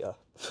the heater.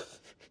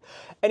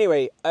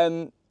 Anyway,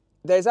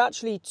 there's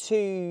actually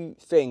 2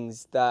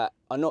 things that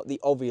are not the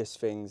obvious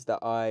things that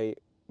I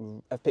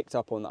have picked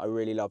up on that I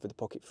really love with the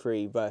Pocket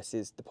 3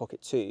 versus the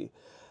Pocket 2.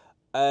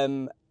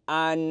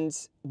 And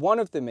one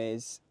of them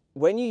is,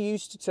 when you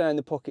used to turn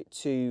the Pocket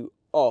 2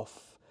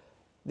 off,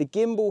 the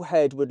gimbal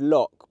head would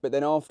lock, but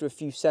then after a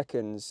few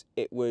seconds,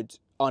 it would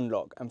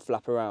unlock and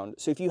flap around.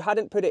 So if you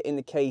hadn't put it in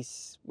the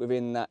case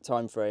within that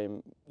time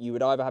frame, you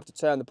would either have to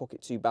turn the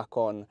Pocket 2 back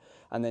on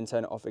and then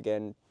turn it off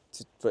again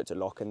for it to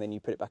lock, and then you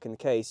put it back in the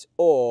case,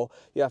 or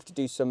you have to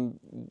do some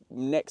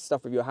next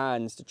stuff with your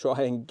hands to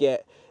try and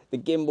get the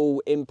gimbal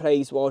in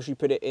place whilst you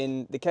put it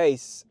in the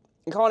case.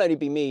 It can't only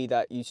be me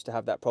that used to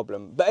have that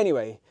problem. But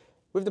anyway,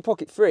 with the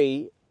Pocket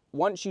 3,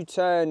 once you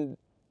turn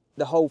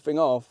the whole thing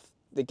off,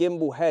 the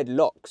gimbal head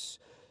locks,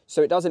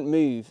 so it doesn't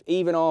move.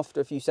 Even after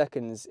a few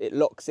seconds, it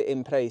locks it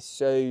in place.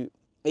 So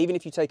even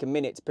if you take a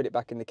minute to put it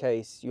back in the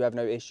case, you have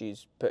no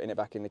issues putting it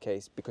back in the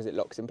case because it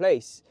locks in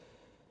place.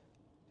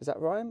 Does that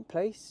rhyme?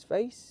 Place?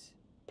 Face?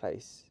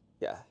 Place.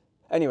 Yeah.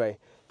 Anyway,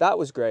 that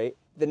was great.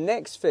 The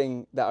next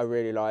thing that I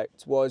really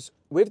liked was,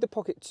 with the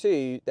Pocket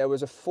 2, there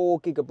was a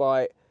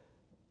 4GB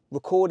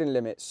recording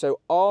limit. So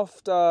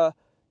after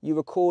you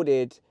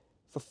recorded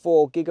for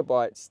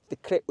 4GB, the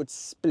clip would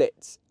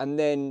split, and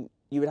then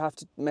you would have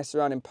to mess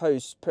around in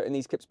post putting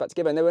these clips back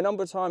together. And there were a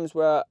number of times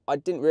where I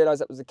didn't realise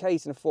that was the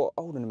case, and I thought,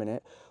 hold on a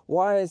minute,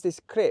 why is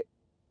this clip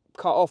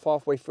cut off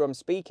halfway through I'm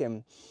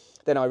speaking?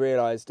 Then I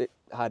realised it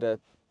had a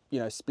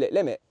split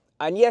limit.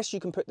 And yes, you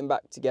can put them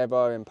back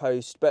together in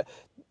post, but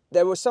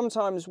there were some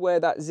times where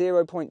that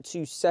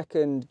 0.2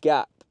 second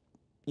gap,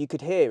 you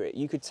could hear it,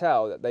 you could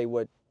tell that they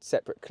were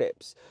separate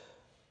clips.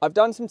 I've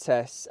done some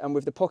tests, and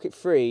with the Pocket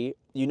 3,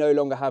 you no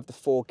longer have the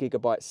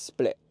 4GB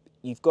split.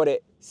 You've got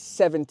it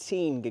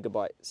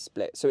 17GB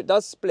split. So it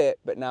does split,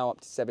 but now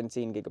up to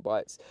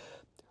 17GB,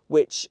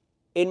 which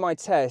in my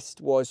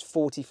test was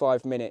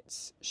 45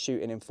 minutes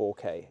shooting in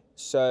 4K.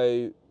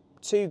 So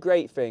two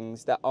great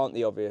things that aren't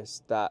the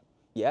obvious that,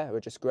 yeah, were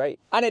just great.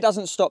 And it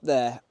doesn't stop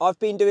there. I've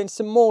been doing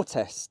some more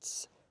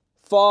tests,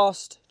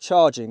 fast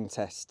charging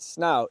tests.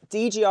 Now,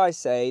 DJI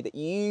say that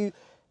you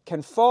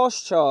can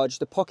fast charge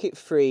the Pocket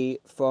 3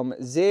 from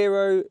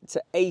 0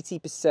 to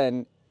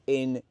 80%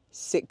 in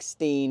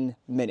 16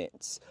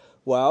 minutes.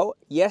 Well,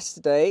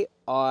 yesterday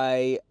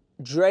I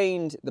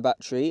drained the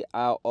battery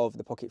out of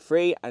the Pocket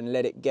 3 and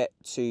let it get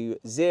to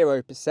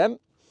 0%.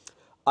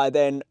 I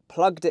then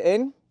plugged it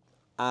in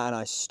and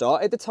I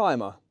started the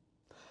timer.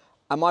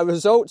 And my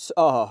results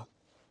are,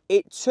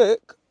 it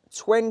took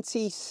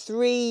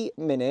 23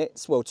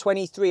 minutes, well,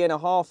 23 and a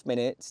half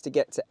minutes to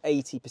get to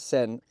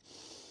 80%,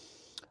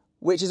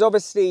 which is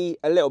obviously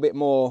a little bit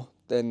more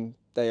than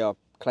they are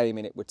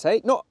claiming it would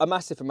take. Not a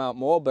massive amount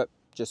more, but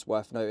just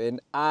worth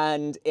noting.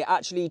 And it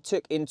actually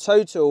took in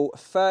total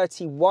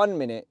 31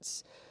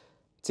 minutes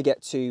to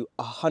get to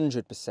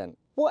 100%.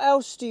 What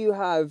else do you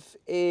have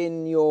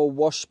in your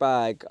wash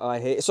bag,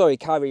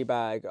 carry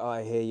bag,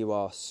 I hear you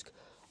ask?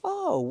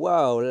 Oh,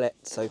 well,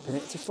 let's open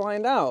it to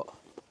find out.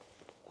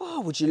 Oh,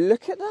 would you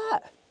look at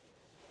that?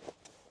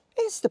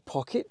 It's the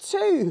Pocket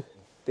 2.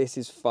 This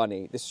is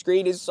funny. The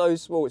screen is so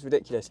small, it's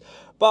ridiculous.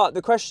 But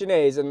the question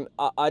is, and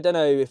I don't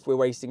know if we're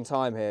wasting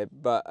time here,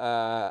 but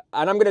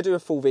and I'm going to do a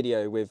full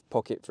video with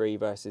Pocket 3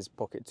 versus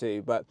Pocket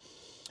 2, but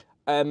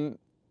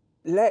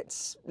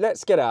let's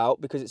get out,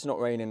 because it's not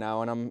raining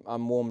now and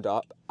I'm warmed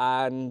up,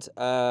 and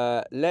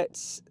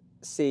let's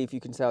see if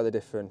you can tell the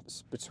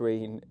difference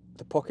between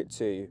the Pocket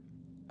 2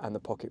 and the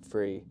Pocket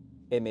 3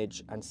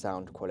 image and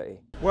sound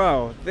quality.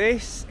 Well,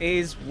 this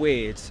is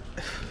weird.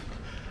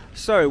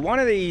 So one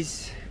of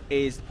these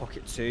is the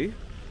Pocket 2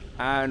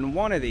 and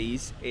one of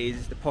these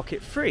is the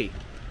Pocket 3.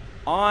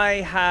 I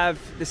have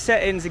the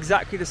settings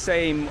exactly the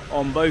same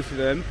on both of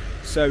them,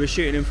 so we're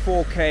shooting in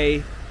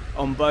 4K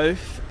on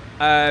both.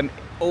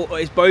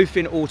 It's both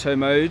in auto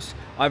mode.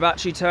 I've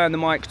actually turned the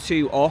mic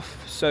 2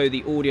 off, so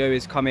the audio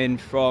is coming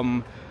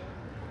from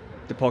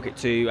the Pocket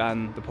 2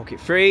 and the Pocket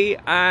 3,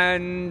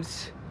 and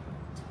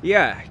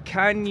yeah,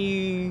 can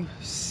you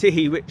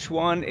see which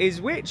one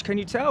is which? Can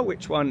you tell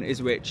which one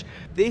is which?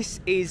 This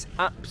is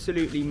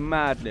absolutely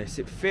madness.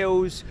 It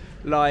feels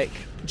like,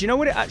 do you know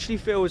what it actually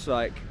feels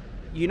like?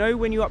 You know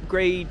when you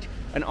upgrade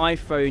an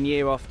iPhone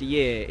year after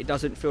year, it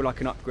doesn't feel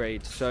like an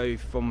upgrade. So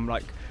from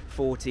like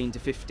 14 to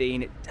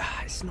 15,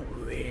 it's not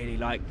really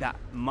like that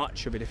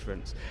much of a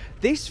difference.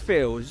 This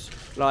feels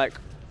like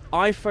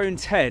iPhone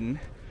 10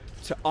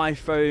 to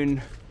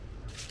iPhone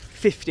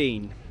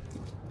 15.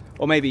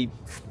 Or maybe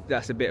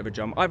that's a bit of a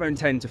jump. iPhone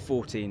 10 to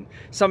 14,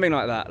 something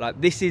like that.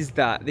 Like this is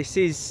that. This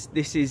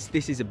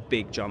is a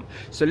big jump.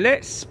 So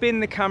let's spin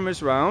the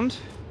cameras round.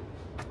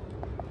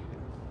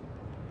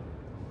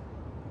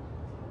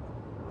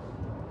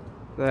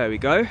 There we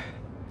go.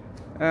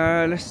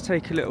 Let's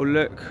take a little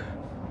look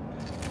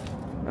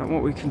at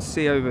what we can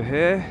see over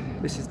here.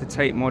 This is the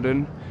Tate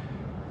Modern,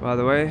 by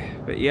the way.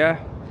 But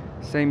yeah,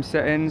 same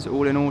settings,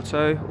 all in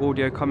auto.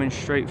 Audio coming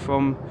straight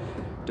from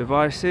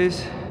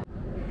devices.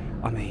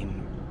 I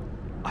mean,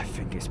 I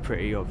think it's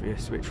pretty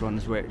obvious which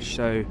one's which,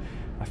 so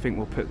I think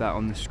we'll put that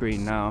on the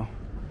screen now.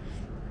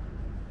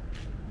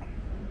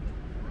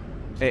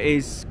 It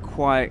is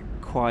quite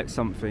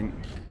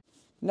something.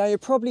 Now you're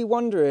probably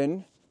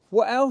wondering,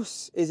 What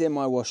else is in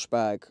my wash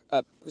bag?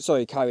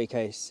 Sorry, carry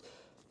case.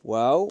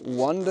 Well,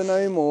 wonder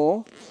no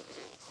more.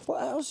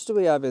 What else do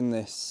we have in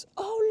this?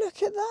 Oh,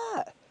 look at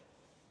that.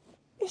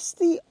 It's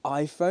the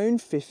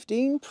iPhone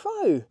 15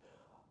 Pro.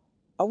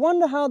 I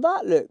wonder how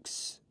that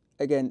looks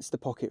against the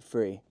Pocket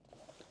 3.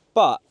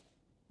 But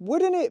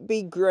wouldn't it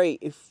be great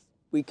if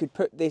we could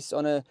put this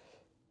on a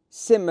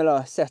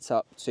similar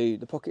setup to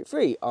the Pocket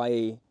 3,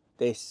 i.e.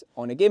 this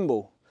on a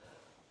gimbal?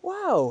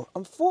 Wow,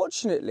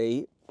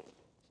 unfortunately,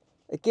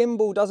 a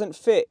gimbal doesn't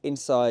fit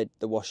inside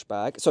the wash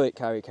bag, sorry,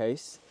 carry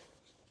case.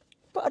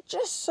 But I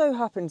just so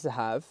happen to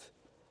have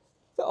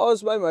the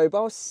Osmo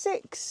Mobile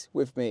 6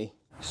 with me.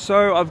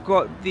 So I've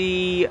got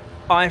the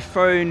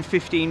iPhone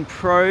 15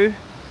 Pro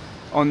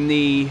on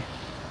the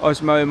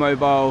Osmo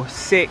Mobile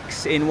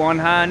 6 in one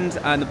hand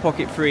and the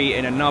Pocket 3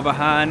 in another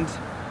hand.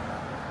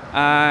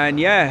 And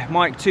yeah,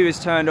 mic 2 is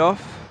turned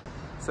off.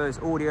 So it's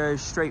audio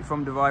straight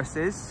from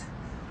devices.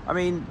 I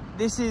mean,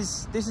 this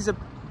is a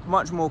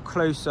much more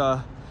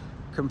closer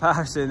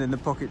comparison than the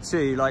Pocket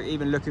 2. Like,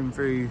 even looking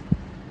through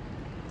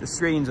the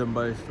screens on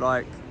both,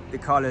 like the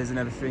colors and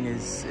everything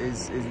is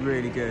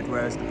really good,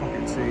 whereas the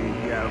Pocket 2,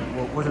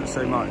 yeah, wasn't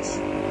so much.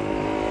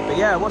 But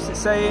yeah, what's it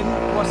saying?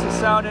 What's it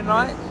sounding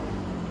like?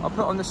 I'll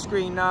put on the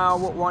screen now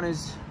what one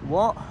is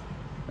what.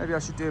 Maybe I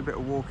should do a bit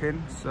of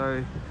walking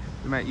so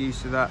we make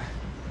use of that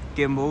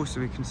gimbal so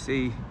we can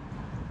see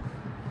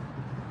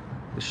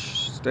the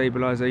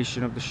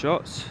stabilization of the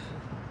shots.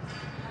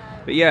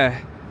 But yeah,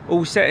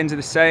 all settings are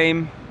the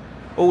same,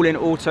 all in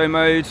auto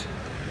mode,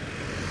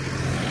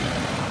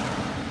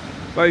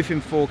 both in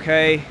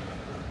 4K,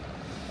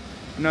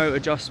 no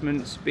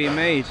adjustments being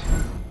made.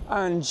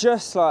 And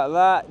just like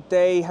that,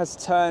 day has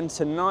turned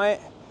to night.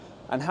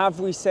 And have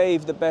we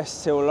saved the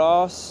best till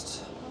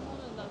last?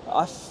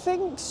 I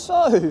think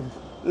so.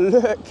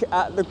 Look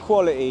at the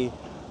quality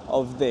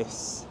of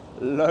this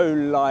low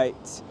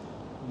light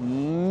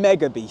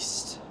mega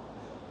beast.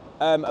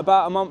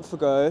 About a month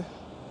ago,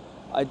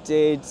 I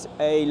did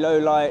a low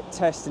light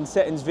test and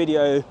settings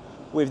video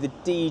with the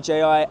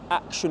DJI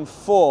Action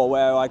 4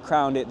 where I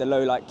crowned it the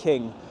low light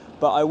king.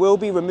 But I will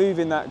be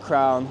removing that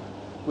crown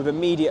with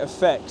immediate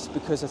effect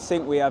because I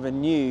think we have a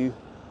new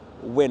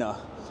winner.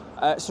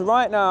 So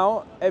right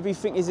now,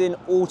 everything is in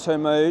auto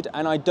mode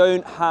and I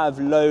don't have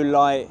low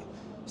light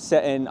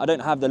setting, I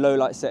don't have the low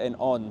light setting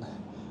on.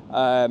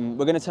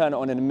 We're gonna turn it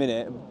on in a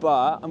minute,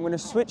 but I'm gonna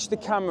switch the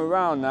camera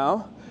around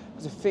now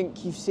because I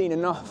think you've seen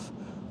enough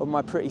of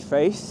my pretty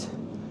face.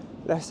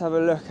 Let's have a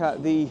look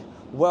at the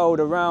world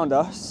around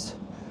us.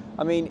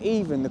 I mean,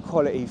 even the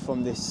quality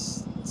from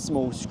this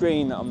small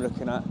screen that I'm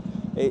looking at,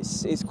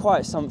 it's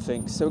quite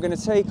something. So we're gonna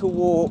take a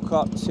walk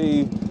up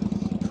to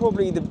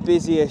probably the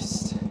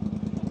busiest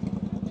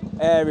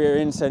area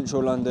in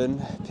central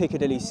London,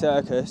 Piccadilly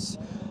Circus.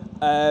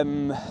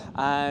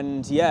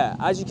 And yeah,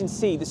 as you can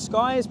see, the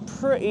sky is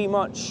pretty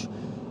much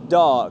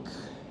dark.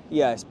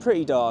 Yeah, it's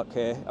pretty dark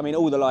here. I mean,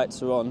 all the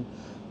lights are on.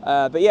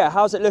 But yeah,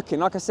 how's it looking?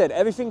 Like I said,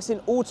 everything's in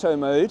auto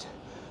mode.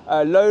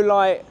 Low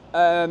light,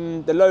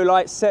 the low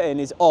light setting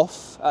is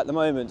off at the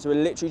moment, so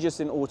we're literally just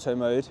in auto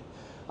mode.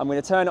 I'm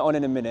going to turn it on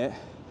in a minute.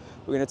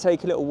 We're going to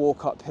take a little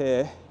walk up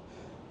here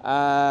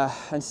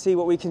and see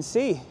what we can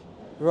see.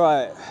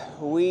 Right,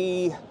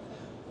 we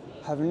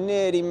have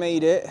nearly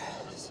made it.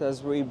 So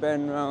as we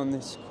bend around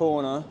this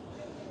corner,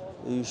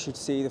 you should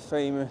see the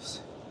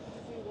famous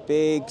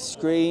big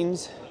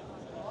screens.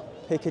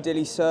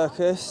 Piccadilly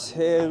Circus,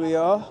 here we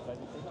are.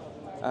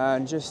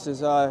 And just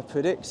as I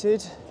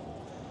predicted,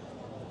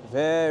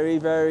 very,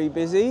 very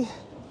busy.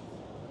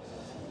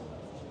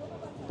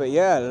 But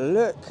yeah,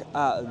 look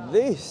at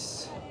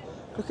this.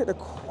 Look at the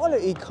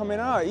quality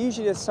coming out.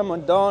 Usually there's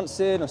someone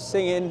dancing or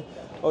singing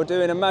or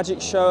doing a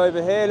magic show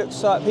over here.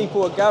 Looks like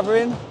people are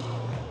gathering.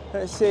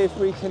 Let's see if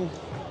we can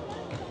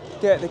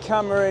get the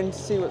camera in to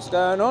see what's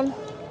going on.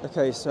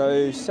 Okay,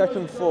 so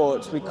second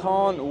thoughts, we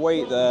can't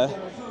wait there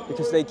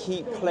because they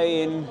keep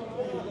playing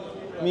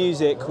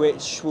music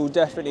which will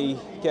definitely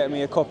get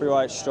me a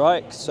copyright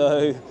strike.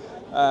 So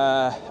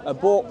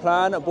abort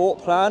plan,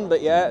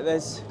 but yeah,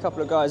 there's a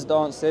couple of guys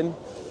dancing.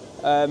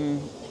 So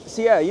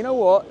yeah, you know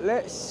what,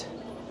 let's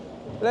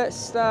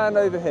stand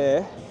over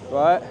here,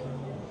 right?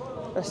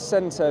 Let's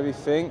center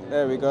everything,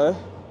 there we go.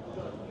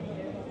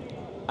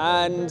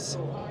 And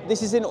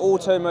this is in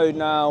auto mode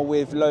now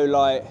with the low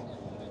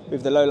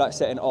light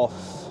setting off.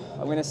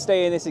 I'm going to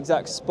stay in this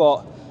exact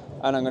spot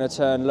and I'm going to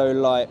turn low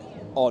light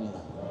on.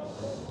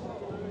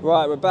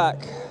 Right, we're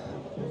back.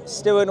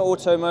 Still in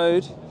auto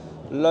mode,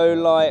 low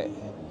light.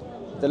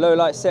 The low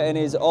light setting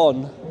is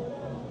on.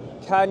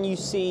 Can you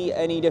see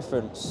any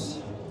difference?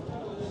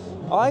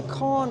 I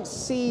can't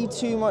see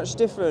too much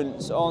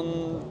difference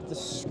on the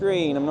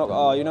screen.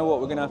 Oh, you know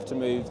what, we're going to have to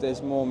move.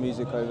 There's more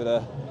music over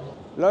there.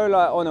 Low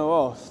light on or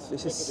off,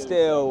 this is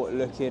still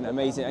looking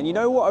amazing. And you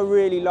know what I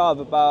really love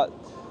about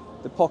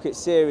the Pocket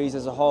series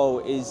as a whole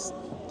is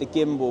the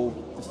gimbal,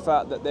 the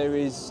fact that there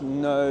is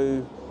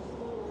no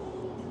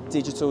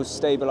digital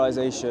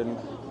stabilization.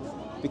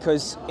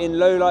 Because in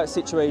low light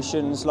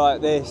situations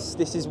like this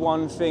is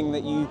one thing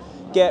that you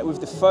get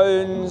with the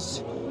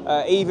phones,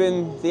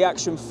 even the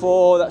Action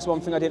 4, that's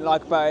one thing I didn't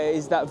like about it,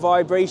 is that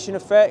vibration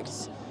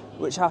effect,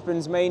 which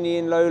happens mainly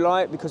in low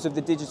light because of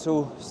the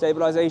digital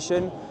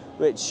stabilization,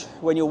 which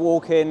when you're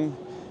walking,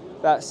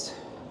 that's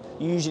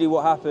usually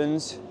what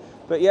happens.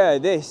 But yeah,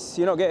 this,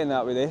 you're not getting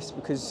that with this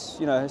because,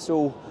 you know, it's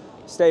all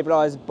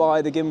stabilized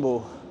by the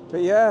gimbal.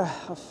 But yeah,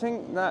 I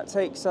think that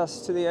takes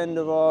us to the end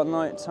of our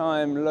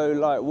nighttime low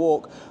light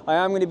walk. I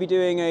am going to be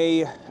doing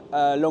a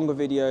longer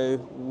video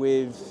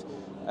with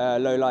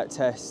low light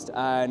test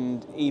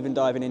and even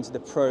diving into the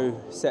pro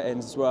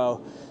settings as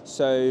well.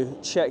 So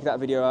check that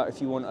video out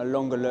if you want a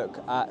longer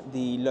look at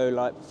the low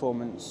light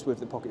performance with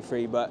the Pocket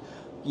 3. But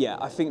yeah,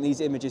 I think these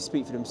images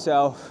speak for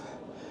themselves.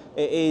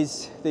 It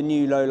is the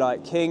new low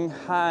light king,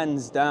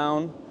 hands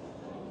down.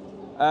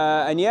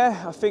 And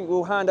yeah, I think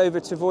we'll hand over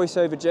to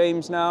voiceover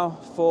James now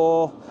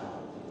for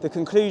the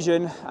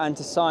conclusion and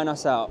to sign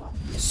us out.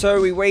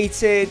 So we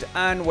waited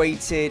and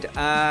waited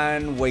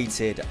and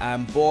waited,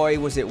 and boy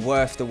was it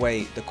worth the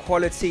wait. The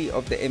quality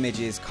of the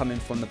images coming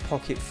from the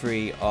Pocket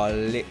 3 are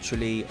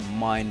literally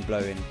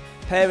mind-blowing.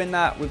 Pairing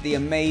that with the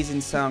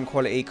amazing sound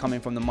quality coming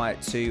from the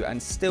Mic 2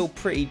 and still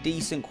pretty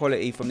decent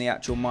quality from the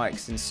actual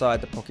mics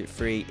inside the Pocket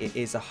 3, it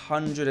is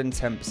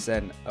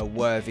 110% a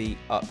worthy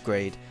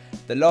upgrade.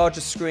 The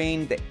larger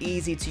screen, the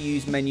easy to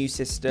use menu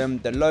system,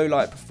 the low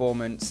light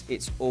performance,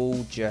 it's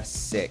all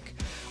just sick.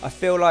 I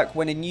feel like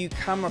when a new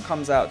camera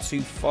comes out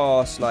too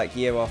fast, like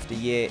year after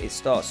year, it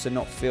starts to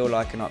not feel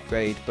like an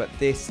upgrade, but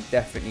this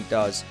definitely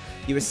does.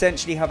 You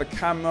essentially have a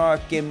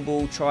camera,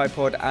 gimbal,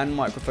 tripod and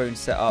microphone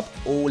set up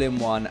all in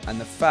one, and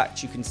the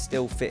fact you can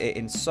still fit it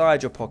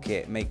inside your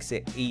pocket makes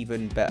it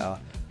even better.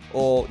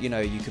 Or, you know,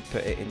 you could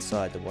put it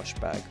inside the wash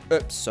bag.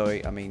 Oops,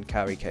 sorry, I mean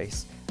carry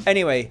case.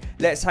 Anyway,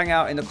 let's hang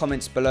out in the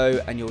comments below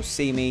and you'll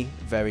see me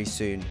very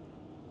soon.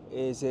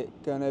 Is it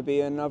gonna be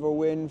another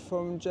win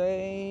from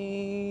James?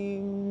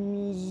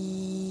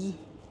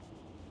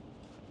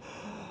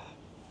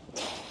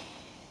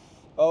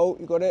 Oh,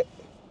 you got it?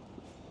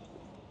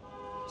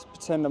 Let's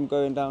pretend I'm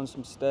going down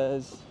some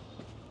stairs.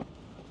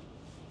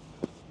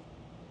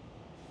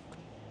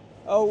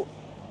 Oh.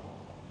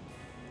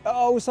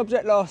 Oh,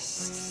 subject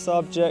lost.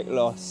 Subject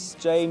lost.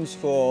 James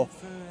 4,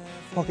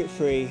 Pocket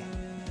 3,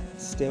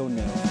 still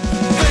nil.